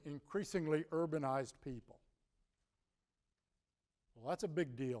are an increasingly urbanized people. Well, that's a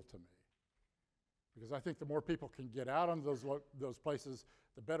big deal to me, because I think the more people can get out on those places,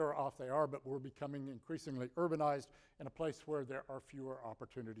 the better off they are, but we're becoming increasingly urbanized in a place where there are fewer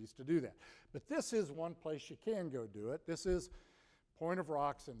opportunities to do that. But this is one place you can go do it. This is Point of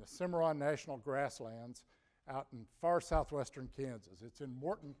Rocks in the Cimarron National Grasslands out in far southwestern Kansas. It's in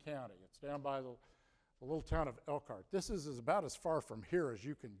Morton County. It's down by the little town of Elkhart. This is about as far from here as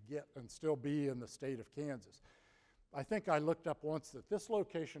you can get and still be in the state of Kansas. I think I looked up once that this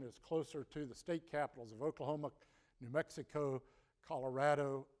location is closer to the state capitals of Oklahoma, New Mexico,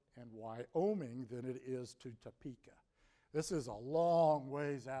 Colorado, and Wyoming than it is to Topeka. This is a long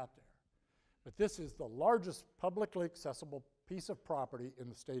ways out there. But this is the largest publicly accessible piece of property in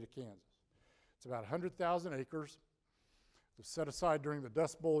the state of Kansas. It's about 100,000 acres. It was set aside during the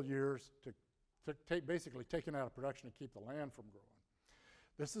Dust Bowl years to basically taken out of production to keep the land from growing.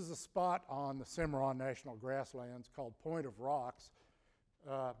 This is a spot on the Cimarron National Grasslands called Point of Rocks.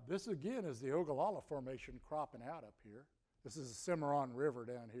 This again is the Ogallala Formation cropping out up here. This is the Cimarron River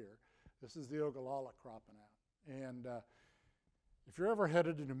down here. This is the Ogallala cropping out. And if you're ever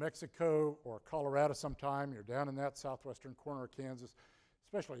headed to New Mexico or Colorado sometime, you're down in that southwestern corner of Kansas,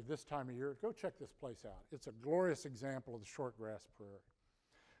 especially this time of year, go check this place out. It's a glorious example of the shortgrass prairie.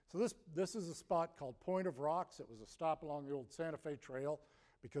 So this is a spot called Point of Rocks. It was a stop along the old Santa Fe Trail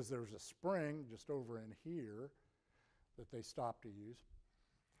because there's a spring just over in here that they stopped to use.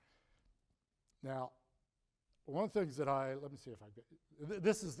 Now, one of the things that let me see if I get,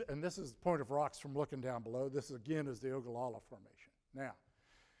 this is Point of Rocks from looking down below. This again is the Ogallala Formation. Now,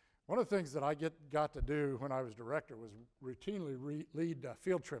 one of the things that I got to do when I was director was routinely lead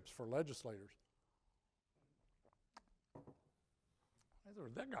field trips for legislators.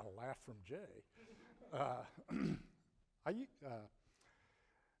 That got a laugh from Jay.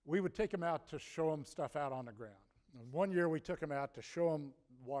 We would take them out to show them stuff out on the ground. And one year we took them out to show them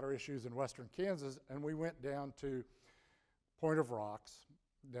water issues in western Kansas, and we went down to Point of Rocks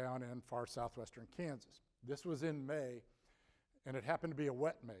down in far southwestern Kansas. This was in May, and it happened to be a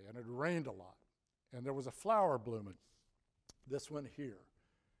wet May, and it rained a lot. And there was a flower blooming, this one here.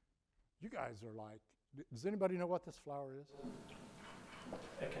 You guys are like, does anybody know what this flower is?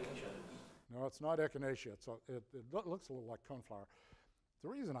 Echinacea. No, it's not echinacea. It looks a little like coneflower. The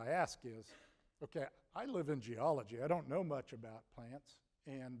reason I ask is, okay, I live in geology. I don't know much about plants,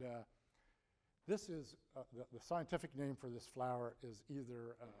 and this is, the scientific name for this flower is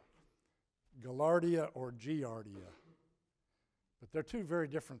either Gaillardia or Giardia, but they're two very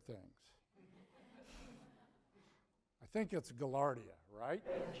different things. I think it's Gaillardia, right?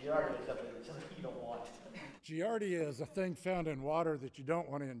 Giardia is something you don't want. Giardia is a thing found in water that you don't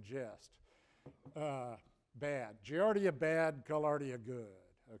want to ingest. Bad. Giardia bad, Gaillardia good,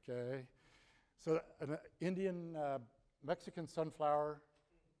 okay? So an Indian, Mexican sunflower,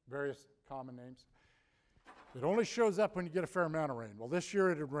 various common names. It only shows up when you get a fair amount of rain. Well, this year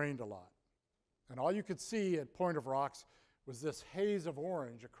it had rained a lot. And all you could see at Point of Rocks was this haze of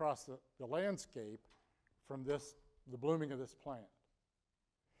orange across the landscape from the blooming of this plant.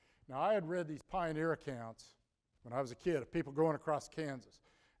 Now, I had read these pioneer accounts when I was a kid of people going across Kansas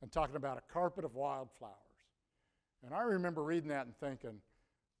and talking about a carpet of wildflowers. And I remember reading that and thinking,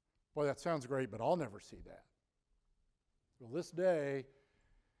 boy, that sounds great, but I'll never see that. Well, this day,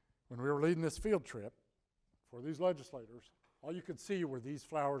 when we were leading this field trip for these legislators, all you could see were these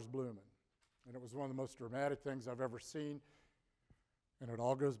flowers blooming. And it was one of the most dramatic things I've ever seen. And it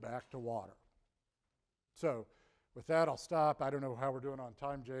all goes back to water. So, with that, I'll stop. I don't know how we're doing on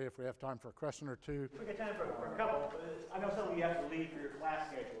time, Jay, if we have time for a question or two. We got time for a couple. I know some of you have to leave for your class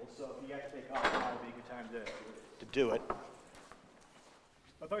schedule, so if you have to take off, now would be a good time to do it.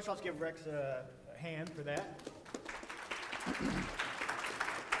 But first, let's give Rex a hand for that. Okay,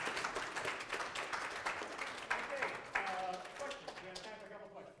 questions? We have time for a couple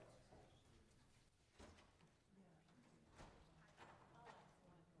questions.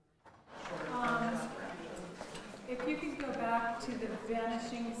 If you could go back to the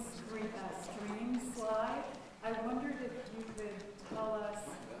vanishing stream slide, I wondered if you could tell us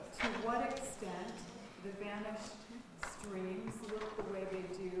to what extent the vanished streams look the way they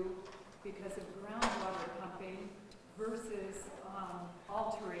do because of groundwater pumping versus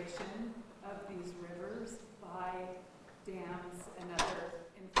alteration of these rivers by dams and other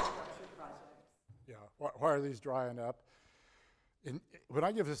infrastructure projects. Yeah, why are these drying up? When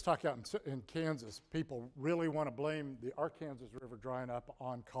I give this talk out in Kansas, people really want to blame the Arkansas River drying up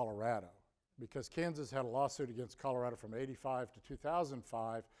on Colorado because Kansas had a lawsuit against Colorado from '85 to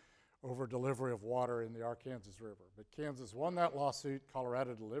 2005 over delivery of water in the Arkansas River. But Kansas won that lawsuit.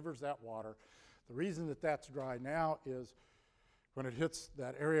 Colorado delivers that water. The reason that that's dry now is when it hits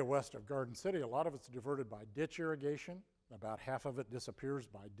that area west of Garden City, a lot of it's diverted by ditch irrigation. About half of it disappears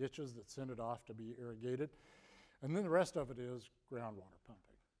by ditches that send it off to be irrigated. And then the rest of it is groundwater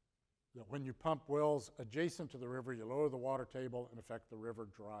pumping. That when you pump wells adjacent to the river, you lower the water table, and in effect, the river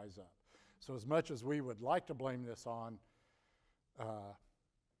dries up. So as much as we would like to blame this on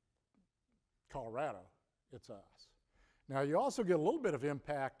Colorado, it's us. Now, you also get a little bit of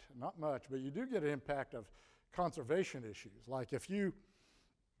impact, not much, but you do get an impact of conservation issues. Like if you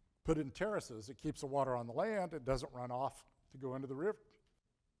put it in terraces, it keeps the water on the land, it doesn't run off to go into the river.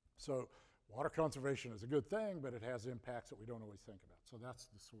 So water conservation is a good thing, but it has impacts that we don't always think about. So that's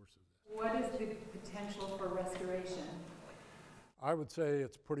the source of this. What is the potential for restoration? I would say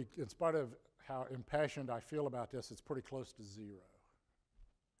it's pretty, in spite of how impassioned I feel about this, it's pretty close to zero.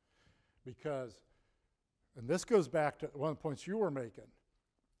 Because, and this goes back to one of the points you were making,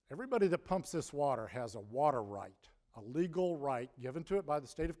 everybody that pumps this water has a water right, a legal right given to it by the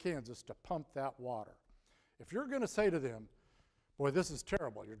state of Kansas to pump that water. If you're going to say to them, boy, this is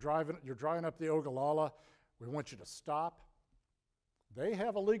terrible. You're drying up the Ogallala. We want you to stop. They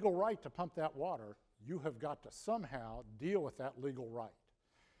have a legal right to pump that water. You have got to somehow deal with that legal right.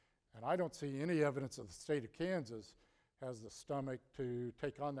 And I don't see any evidence that the state of Kansas has the stomach to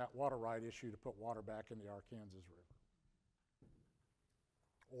take on that water right issue to put water back in the Arkansas River.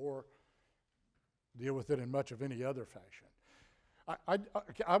 Or deal with it in much of any other fashion.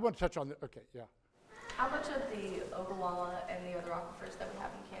 I want to touch on the, okay, yeah. How much of the Ogallala and the other aquifers that we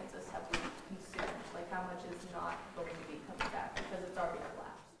have in Kansas have we consumed? Like how much is not going to be coming back because it's already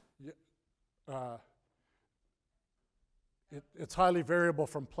collapsed? Yeah, it's highly variable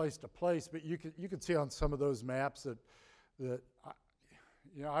from place to place, but you can see on some of those maps that you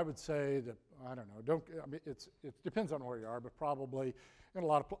know, I would say that, I don't know, I mean, it depends on where you are, but probably in a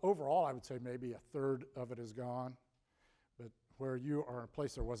lot of, overall I would say maybe a third of it is gone. But where you are in a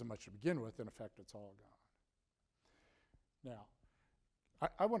place there wasn't much to begin with, in effect, it's all gone. Now,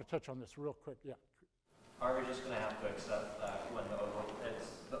 I want to touch on this real quick. Yeah. Are we just going to have to accept that when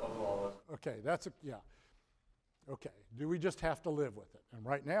the Ogallala? Okay, yeah. Okay, do we just have to live with it? And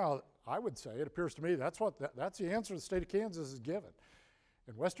right now, I would say, it appears to me, that's the answer the state of Kansas is given.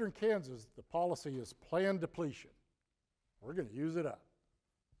 In western Kansas, the policy is planned depletion. We're going to use it up.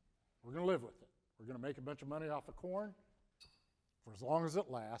 We're going to live with it. We're going to make a bunch of money off of corn for as long as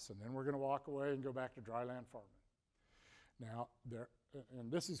it lasts, and then we're going to walk away and go back to dryland farming. Now,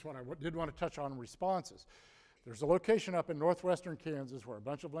 and this is what I did want to touch on in responses. There's a location up in northwestern Kansas where a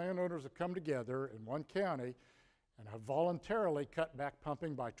bunch of landowners have come together in one county and have voluntarily cut back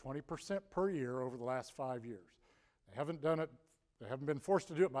pumping by 20% per year over the last 5 years. They haven't done it, they haven't been forced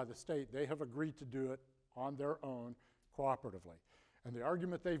to do it by the state, they have agreed to do it on their own cooperatively. And the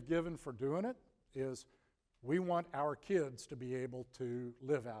argument they've given for doing it is, we want our kids to be able to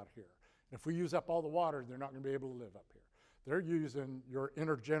live out here. And if we use up all the water, they're not going to be able to live up here. They're using your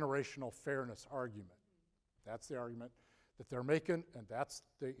intergenerational fairness argument. That's the argument that they're making, and that's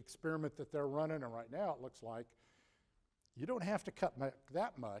the experiment that they're running, and right now it looks like you don't have to cut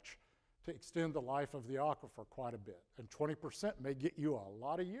that much to extend the life of the aquifer quite a bit. And 20% may get you a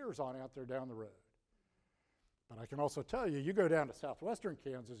lot of years on out there down the road. But I can also tell you, you go down to southwestern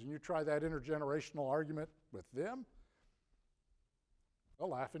Kansas and you try that intergenerational argument with them, they'll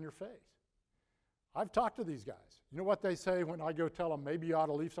laugh in your face. I've talked to these guys. You know what they say when I go tell them maybe you ought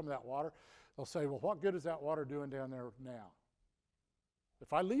to leave some of that water? They'll say, well, what good is that water doing down there now?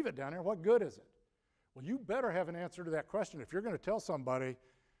 If I leave it down there, what good is it? Well, you better have an answer to that question if you're going to tell somebody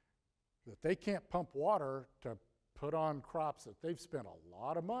that they can't pump water to put on crops that they've spent a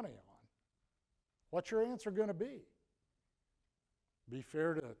lot of money on. What's your answer going to be? Be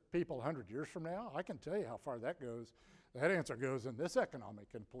fair to people 100 years from now? I can tell you how far that goes. That answer goes in this economic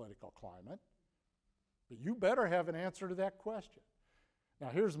and political climate. But you better have an answer to that question. Now,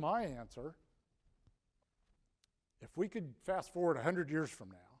 here's my answer. If we could fast forward 100 years from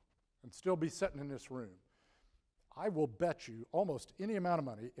now and still be sitting in this room, I will bet you almost any amount of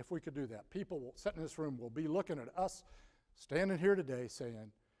money, if we could do that, people sitting in this room will be looking at us standing here today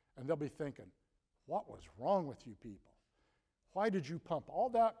saying, and they'll be thinking, what was wrong with you people? Why did you pump all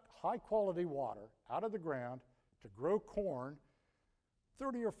that high-quality water out of the ground to grow corn,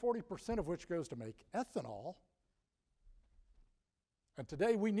 30 or 40% of which goes to make ethanol? And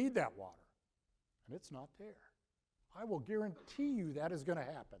today we need that water, and it's not there. I will guarantee you that is going to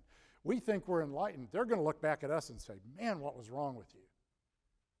happen. We think we're enlightened. They're going to look back at us and say, man, what was wrong with you?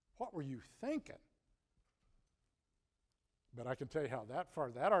 What were you thinking? But I can tell you how far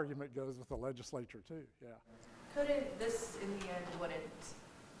that argument goes with the legislature too, yeah. Couldn't this, in the end, wouldn't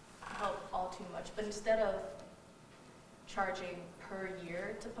help all too much, but instead of charging per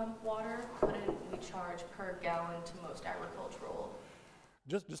year to pump water, couldn't we charge per gallon to most agricultural?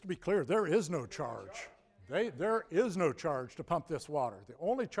 Just to be clear, there is no charge. There is no charge to pump this water. The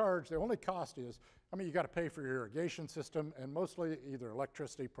only cost is, you got to pay for your irrigation system and mostly either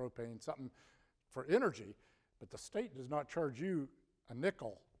electricity, propane, something for energy, but the state does not charge you a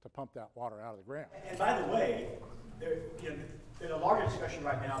nickel to pump that water out of the ground. And by the way, there's a larger discussion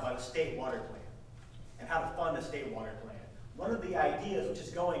right now about a state water plan and how to fund a state water plan. One of the ideas, which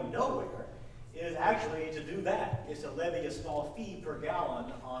is going nowhere, is actually to do that, is to levy a small fee per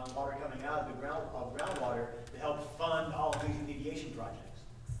gallon on water coming out of the groundwater to help fund all of these remediation projects.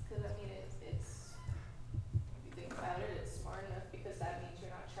 Because it's, if you think about it, it's smart enough because that means you're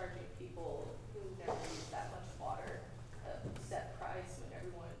not charging people who never use that much water a set price when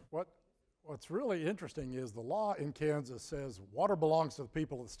everyone. What's really interesting is the law in Kansas says water belongs to the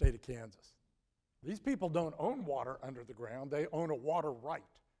people of the state of Kansas. These people don't own water under the ground, they own a water right.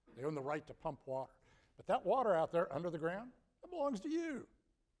 They own the right to pump water. But that water out there under the ground, that belongs to you.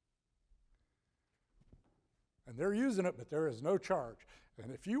 And they're using it, but there is no charge.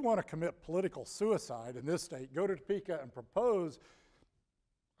 And if you want to commit political suicide in this state, go to Topeka and propose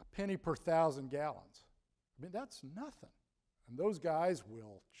a penny per 1,000 gallons. That's nothing. And those guys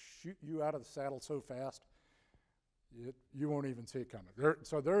will shoot you out of the saddle so fast, you won't even see it coming.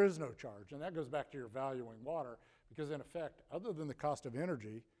 So there is no charge. And that goes back to your valuing water, because in effect, other than the cost of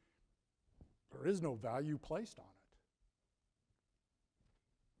energy, there is no value placed on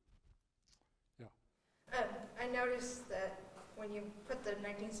it. Yeah. I noticed that when you put the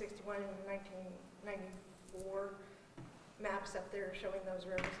 1961 and 1994 maps up there showing those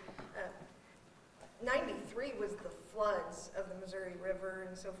rivers, 93 was the floods of the Missouri River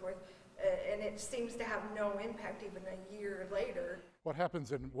and so forth, and it seems to have no impact even a year later. What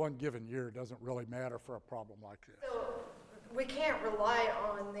happens in one given year doesn't really matter for a problem like this. So we can't rely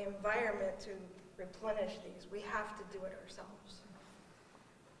on the environment to replenish these. We have to do it ourselves.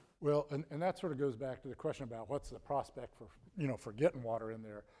 Well, and that sort of goes back to the question about what's the prospect for, for getting water in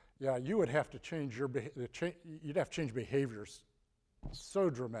there. Yeah, you would have to change you'd have to change behaviors so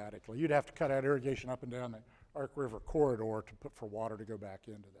dramatically. You'd have to cut out irrigation up and down the Ark River corridor for water to go back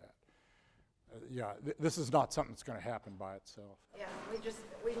into that. This is not something that's going to happen by itself. Yeah, we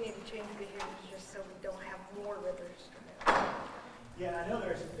need to change behaviors just so we don't have more rivers. Yeah, I know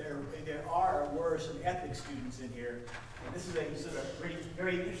there were some ethics students in here, and this is a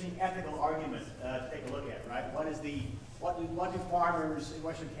very interesting ethical argument to take a look at, right? What do farmers in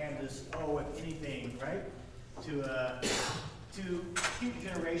Western Kansas owe, if anything, right, to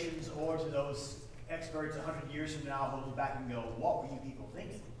future generations or to those experts 100 years from now who look back and go, what were you people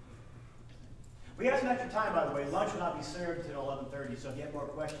thinking? We have some extra time, by the way. Lunch will not be served until 11:30, so if you have more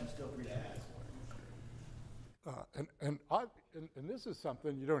questions, feel free to ask. And this is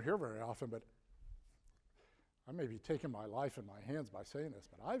something you don't hear very often, but I may be taking my life in my hands by saying this,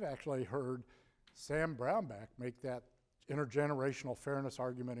 but I've actually heard Sam Brownback make that intergenerational fairness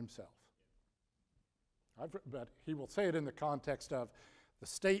argument himself. But he will say it in the context of the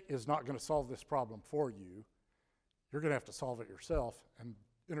state is not going to solve this problem for you. You're going to have to solve it yourself, and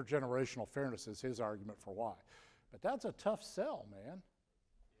intergenerational fairness is his argument for why. But that's a tough sell, man.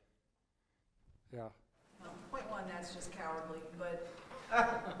 Yeah. Point one, that's just cowardly, but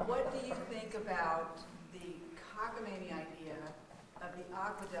what do you think about the cockamamie idea of the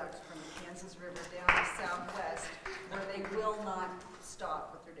aqueduct from the Kansas River down the southwest where they will not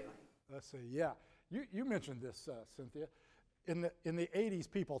stop what they're doing? Let's see, yeah. You mentioned this, Cynthia. In the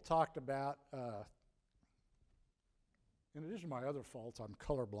 80s, people talked about, in addition to my other faults, I'm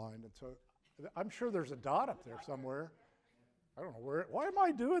colorblind, and so I'm sure there's a dot up there somewhere. I don't know where, why am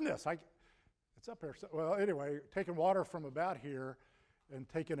I doing this? It's up here. Well, anyway, taking water from about here and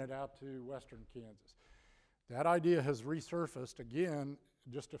taking it out to western Kansas. That idea has resurfaced again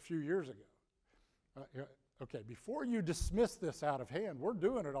just a few years ago. Okay, before you dismiss this out of hand, we're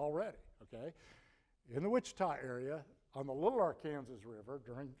doing it already, okay? In the Wichita area, on the Little Arkansas River,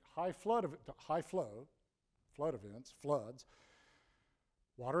 during flood events, floods,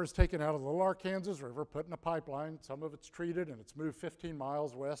 water is taken out of the Little Arkansas River, put in a pipeline, some of it's treated, and it's moved 15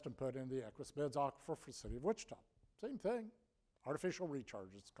 miles west and put in the Equus-Beds Aquifer for the city of Wichita. Same thing, artificial recharge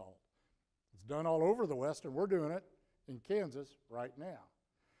it's called. It's done all over the West, and we're doing it in Kansas right now.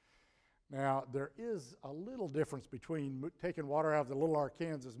 Now, there is a little difference between taking water out of the Little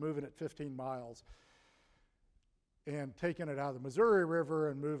Arkansas, moving it 15 miles, and taking it out of the Missouri River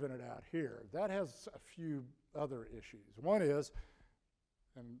and moving it out here. That has a few other issues. One is,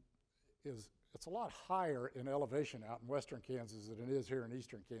 it's a lot higher in elevation out in western Kansas than it is here in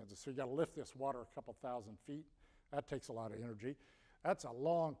eastern Kansas. So you got to lift this water a couple thousand feet. That takes a lot of energy. That's a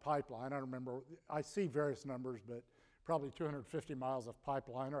long pipeline. I remember, I see various numbers, but probably 250 miles of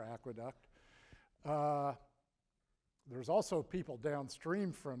pipeline or aqueduct. There's also people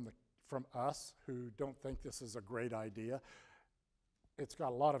downstream from us who don't think this is a great idea. It's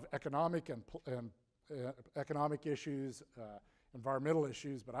got a lot of economic economic issues, environmental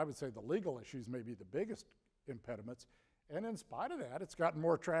issues, but I would say the legal issues may be the biggest impediments. And in spite of that, it's gotten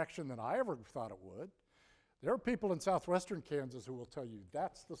more traction than I ever thought it would. There are people in southwestern Kansas who will tell you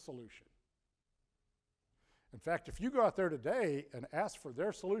that's the solution. In fact, if you go out there today and ask for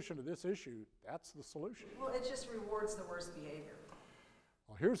their solution to this issue, that's the solution. Well, it just rewards the worst behavior.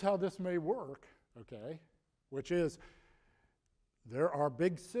 Well, here's how this may work, okay, which is there are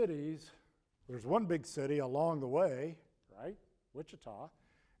big cities. There's one big city along the way, right, Wichita,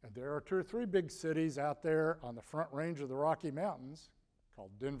 and there are 2 or 3 big cities out there on the front range of the Rocky Mountains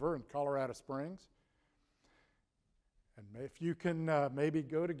called Denver and Colorado Springs. And if you can maybe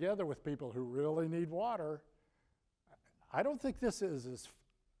go together with people who really need water, I don't think this is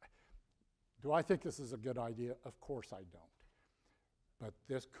do I think this is a good idea? Of course I don't. But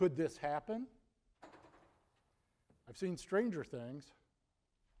could this happen? I've seen stranger things.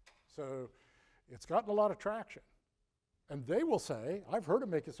 So it's gotten a lot of traction. And they will say, I've heard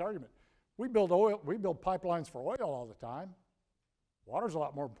them make this argument, we build pipelines for oil all the time. Water's a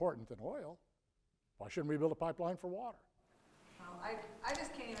lot more important than oil. Why shouldn't we build a pipeline for water? Well, I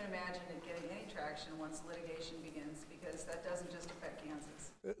just can't even imagine it getting any traction once litigation begins, because that doesn't just affect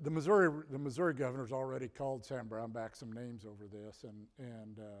Kansas. The Missouri governor's already called Sam Brown back some names over this,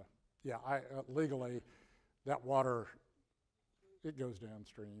 and yeah, legally, that water, it goes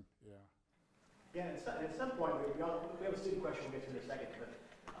downstream, yeah. Yeah, at some point, we have a student question we'll get to in a second,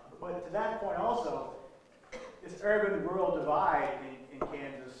 but to that point also, this urban-rural divide in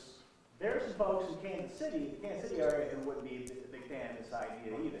Kansas, there's some folks in Kansas City, the Kansas City area, who wouldn't be a big fan of this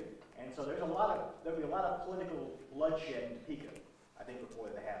idea either. And so there'll be a lot of political bloodshed in Topeka, I think, before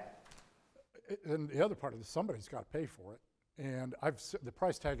they happen. And the other part of this, somebody's got to pay for it. And the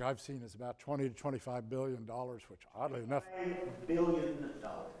price tag I've seen is about $20 to $25 billion, which oddly enough. $5 billion.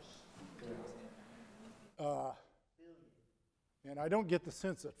 And I don't get the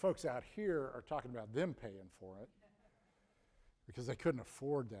sense that folks out here are talking about them paying for it, because they couldn't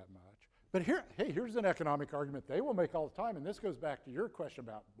afford that much. But here's an economic argument they will make all the time, and this goes back to your question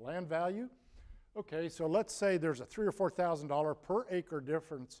about land value. Okay, so let's say there's a $3,000 or $4,000 per acre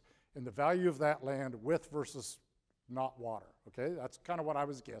difference in the value of that land with versus not water. Okay, that's kind of what I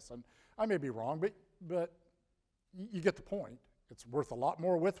was guessing. I may be wrong, but you get the point. It's worth a lot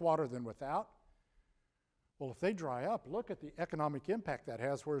more with water than without. Well, if they dry up, look at the economic impact that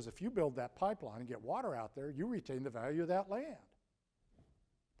has, whereas if you build that pipeline and get water out there, you retain the value of that land.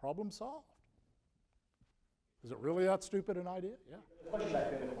 Problem solved. Is it really that stupid an idea? Yeah. Question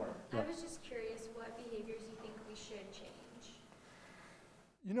back there in the corner. I was just curious what behaviors you think we should change.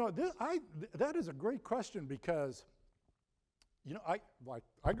 You know, that is a great question, because You know,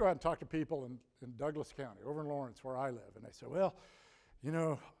 I go out and talk to people in Douglas County, over in Lawrence, where I live, and they say, well, you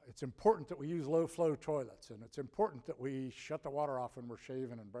know, it's important that we use low-flow toilets, and it's important that we shut the water off when we're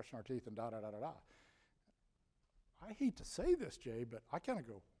shaving and brushing our teeth and da-da-da-da-da. I hate to say this, Jay, but I kind of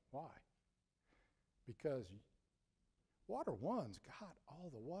go, why? Because Water One's got all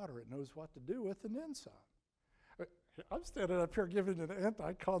the water it knows what to do with and then some. I'm standing up here giving an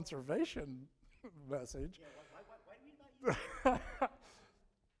anti-conservation message. Yeah, why do you not?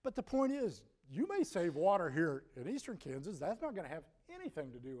 But the point is, you may save water here in eastern Kansas. That's not going to have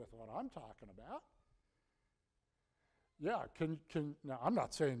anything to do with what I'm talking about. Yeah, now I'm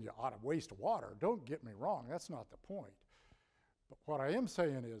not saying you ought to waste water. Don't get me wrong. That's not the point. But what I am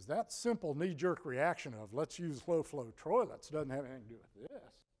saying is that simple knee-jerk reaction of let's use low-flow toilets doesn't have anything to do with this.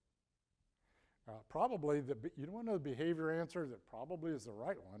 Probably, you want to know the behavior answer that probably is the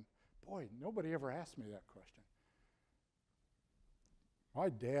right one? Boy, nobody ever asked me that question. My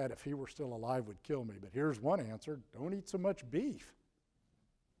dad, if he were still alive, would kill me, but here's one answer: don't eat so much beef.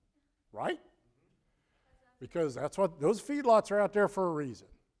 Right? Because that's what, those feedlots are out there for a reason.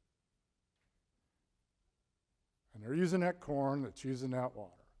 And they're using that corn that's using that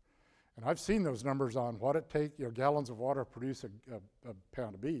water. And I've seen those numbers on what it takes, gallons of water to produce a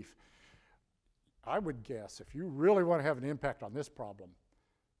pound of beef. I would guess if you really want to have an impact on this problem,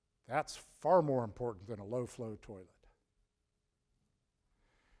 that's far more important than a low-flow toilet.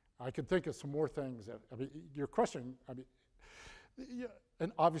 I could think of some more things. I mean, your question, yeah,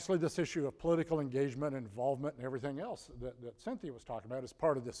 and obviously this issue of political engagement and involvement and everything else that Cynthia was talking about is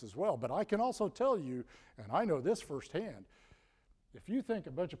part of this as well. But I can also tell you, and I know this firsthand, if you think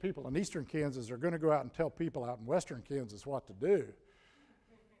a bunch of people in eastern Kansas are going to go out and tell people out in western Kansas what to do,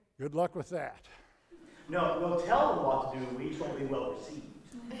 good luck with that. No, we'll tell them what to do, we each won't be well received.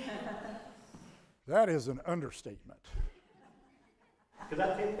 That is an understatement. Because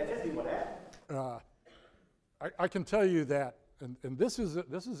that's what happened. I can tell you that, and this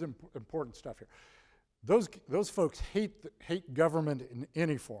is important stuff here. Those folks hate government in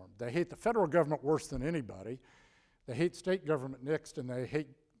any form. They hate the federal government worse than anybody. They hate state government next, and they hate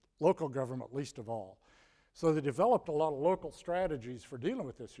local government least of all. So they developed a lot of local strategies for dealing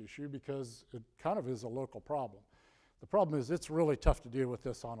with this issue because it kind of is a local problem. The problem is it's really tough to deal with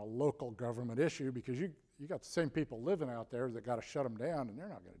this on a local government issue because you got the same people living out there that got to shut them down, and they're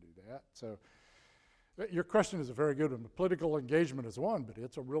not going to do that. So your question is a very good one. Political engagement is one, but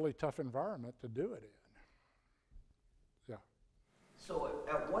it's a really tough environment to do it in. Yeah. So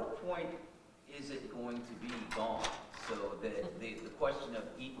at what point is it going to be gone? So the question of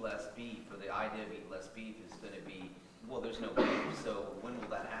eat less beef, or the idea of eat less beef, is going to be, well, there's no beef, so when will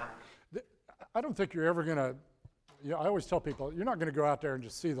that happen? I don't think you're ever going to, I always tell people, you're not going to go out there and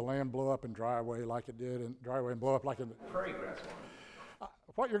just see the land blow up and dry away like it did, and dry away and blow up like in the prairie grass one.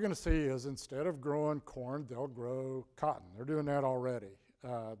 What you're going to see is instead of growing corn, they'll grow cotton. They're doing that already.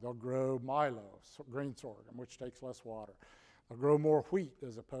 They'll grow milo, grain sorghum, which takes less water. They'll grow more wheat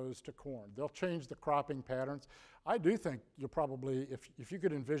as opposed to corn. They'll change the cropping patterns. I do think you'll probably, if you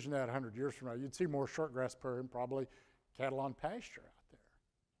could envision that 100 years from now, you'd see more shortgrass prairie and probably cattle on pasture out there,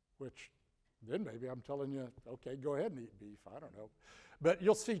 which then maybe I'm telling you, okay, go ahead and eat beef. I don't know. But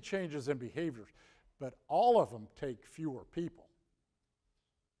you'll see changes in behaviors. But all of them take fewer people.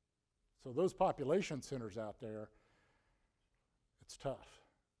 So those population centers out there, it's tough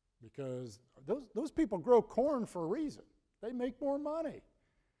because those people grow corn for a reason. They make more money.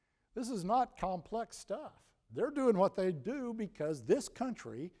 This is not complex stuff. They're doing what they do because this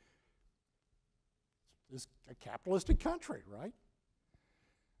country is a capitalistic country, right?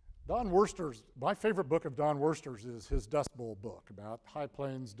 Don Worster's, my favorite book of Don Worster's is his Dust Bowl book about High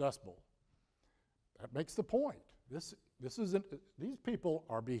Plains Dust Bowl. That makes the point. These people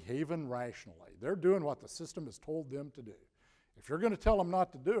are behaving rationally. They're doing what the system has told them to do. If you're going to tell them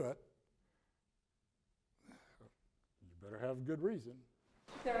not to do it, you better have a good reason.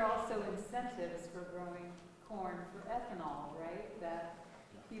 There are also incentives for growing corn for ethanol, right? That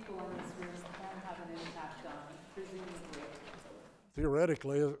people in this room can have an impact on, presumably.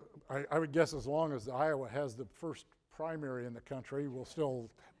 Theoretically, I would guess as long as Iowa has the first primary in the country, we'll still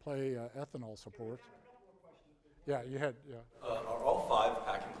play ethanol support. Yeah, you had, yeah. Are all 5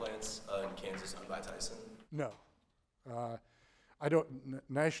 packing plants in Kansas owned by Tyson? No. I don't,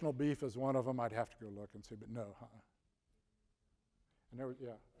 National Beef is one of them. I'd have to go look and see, but no. And there, yeah.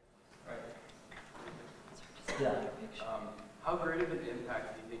 Right. Yeah. How great of an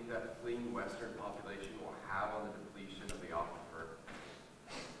impact do you think that fleeing western population will have on the depletion of the aquifer?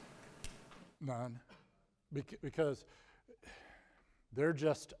 None. Because they're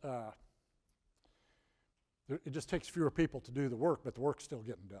just It just takes fewer people to do the work, but the work's still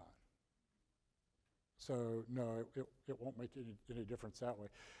getting done. So no, it won't make any difference that way.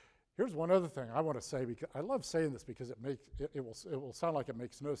 Here's one other thing I want to say, because I love saying this because it will sound like it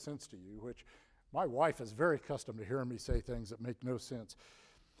makes no sense to you, which my wife is very accustomed to hearing me say things that make no sense.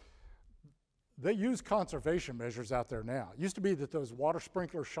 They use conservation measures out there now. It used to be that those water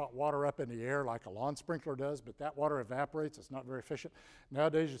sprinklers shot water up in the air like a lawn sprinkler does, but that water evaporates. It's not very efficient.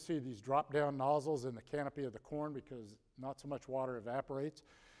 Nowadays you see these drop-down nozzles in the canopy of the corn because not so much water evaporates.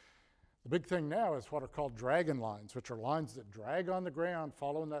 The big thing now is what are called dragon lines, which are lines that drag on the ground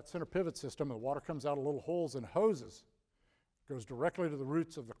following that center pivot system, and the water comes out of little holes and hoses. It goes directly to the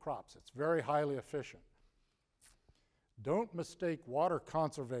roots of the crops. It's very highly efficient. Don't mistake water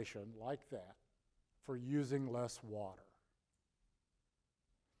conservation like that for using less water.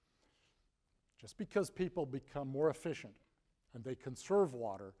 Just because people become more efficient and they conserve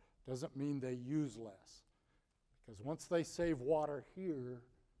water doesn't mean they use less. Because once they save water here,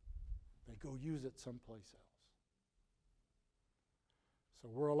 they go use it someplace else. So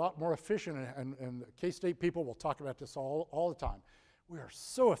we're a lot more efficient, and the K-State people will talk about this all the time. We are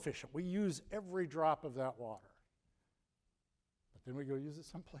so efficient. We use every drop of that water. But then we go use it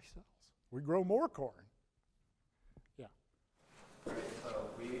someplace else. We grow more corn. Yeah. Right, so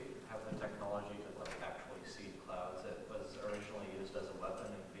we have the technology to actually seed clouds. It was originally used as a weapon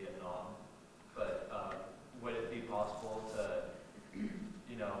in Vietnam, but would it be possible to,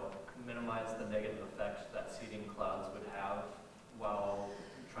 minimize the negative effects that seeding clouds would have while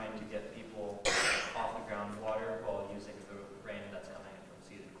trying to get people off the groundwater while using the rain that's coming in from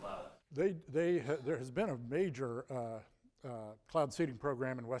seeded clouds? There has been a major cloud seeding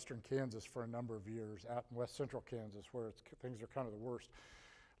program in western Kansas for a number of years, out in west central Kansas, where things are kind of the worst.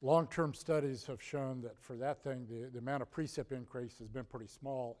 Long-term studies have shown that for that thing, the amount of precip increase has been pretty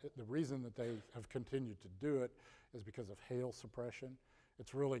small. The reason that they have continued to do it is because of hail suppression.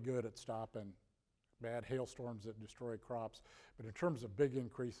 It's really good at stopping bad hailstorms that destroy crops, but in terms of big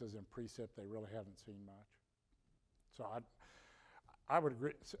increases in precip, they really haven't seen much. So I would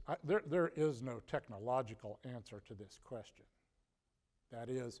agree. There is no technological answer to this question. That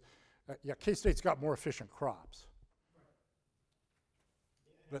is, K-State's got more efficient crops.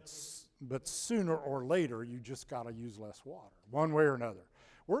 But sooner or later, you just got to use less water, one way or another.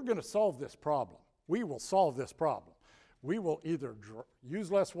 We're going to solve this problem. We will solve this problem. We will either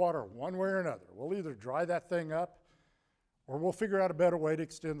use less water one way or another. We'll either dry that thing up, or we'll figure out a better way to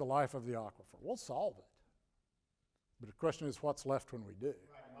extend the life of the aquifer. We'll solve it. But the question is, what's left when we do?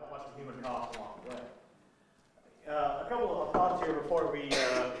 Right, what's the human cost along the way? A couple of thoughts here before we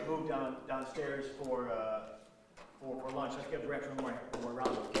move downstairs for lunch. Let's give Rex one more round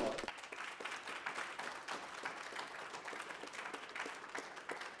of applause.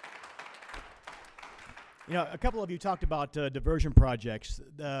 A couple of you talked about diversion projects.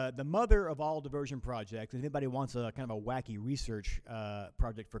 The mother of all diversion projects, if anybody wants a kind of a wacky research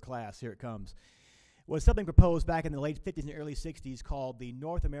project for class, here it comes, was something proposed back in the late 50s and early 60s called the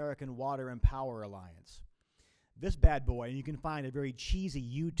North American Water and Power Alliance. This bad boy, and you can find a very cheesy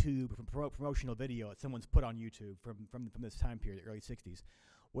YouTube promotional video that someone's put on YouTube from this time period, the early 60s,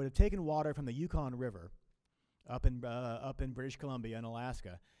 would have taken water from the Yukon River up in British Columbia and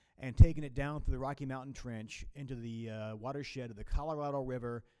Alaska and taken it down through the Rocky Mountain Trench into the watershed of the Colorado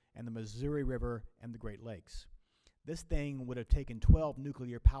River and the Missouri River and the Great Lakes. This thing would have taken 12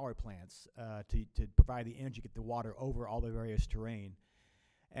 nuclear power plants to provide the energy to get the water over all the various terrain.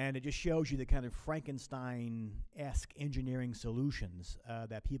 And it just shows you the kind of Frankenstein-esque engineering solutions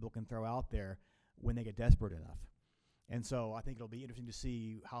that people can throw out there when they get desperate enough. And so I think it'll be interesting to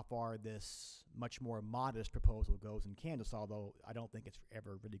see how far this much more modest proposal goes in Kansas, although I don't think it's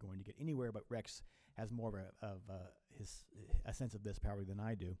ever really going to get anywhere, but Rex has more of a sense of this probably than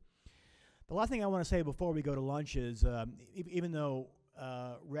I do. The last thing I want to say before we go to lunch is, even though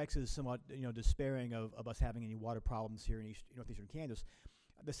Rex is somewhat despairing of us having any water problems here in northeastern Kansas,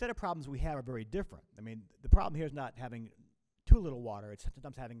 the set of problems we have are very different. I mean, the problem here is not having too little water, it's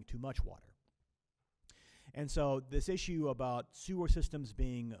sometimes having too much water. And so this issue about sewer systems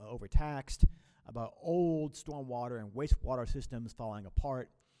being overtaxed, about old stormwater and wastewater systems falling apart,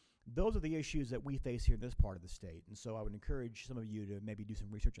 those are the issues that we face here in this part of the state. And so I would encourage some of you to maybe do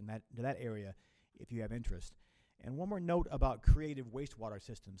some research in that area if you have interest. And one more note about creative wastewater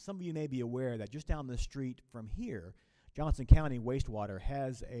systems. Some of you may be aware that just down the street from here, Johnson County Wastewater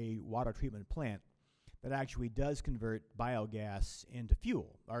has a water treatment plant that actually does convert biogas into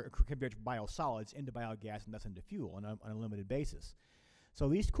fuel, or convert biosolids into biogas and thus into fuel on a limited basis. So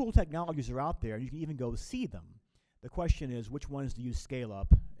these cool technologies are out there, and you can even go see them. The question is, which ones do you scale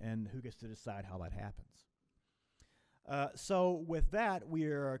up, and who gets to decide how that happens? So with that, we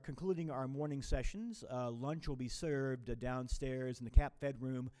are concluding our morning sessions. Lunch will be served downstairs in the Cap Fed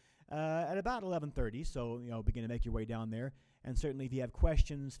room at about 11:30. So begin to make your way down there. And certainly, if you have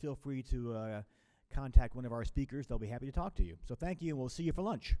questions, feel free to contact one of our speakers. They'll be happy to talk to you. So thank you, and we'll see you for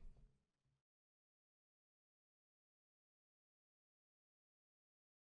lunch.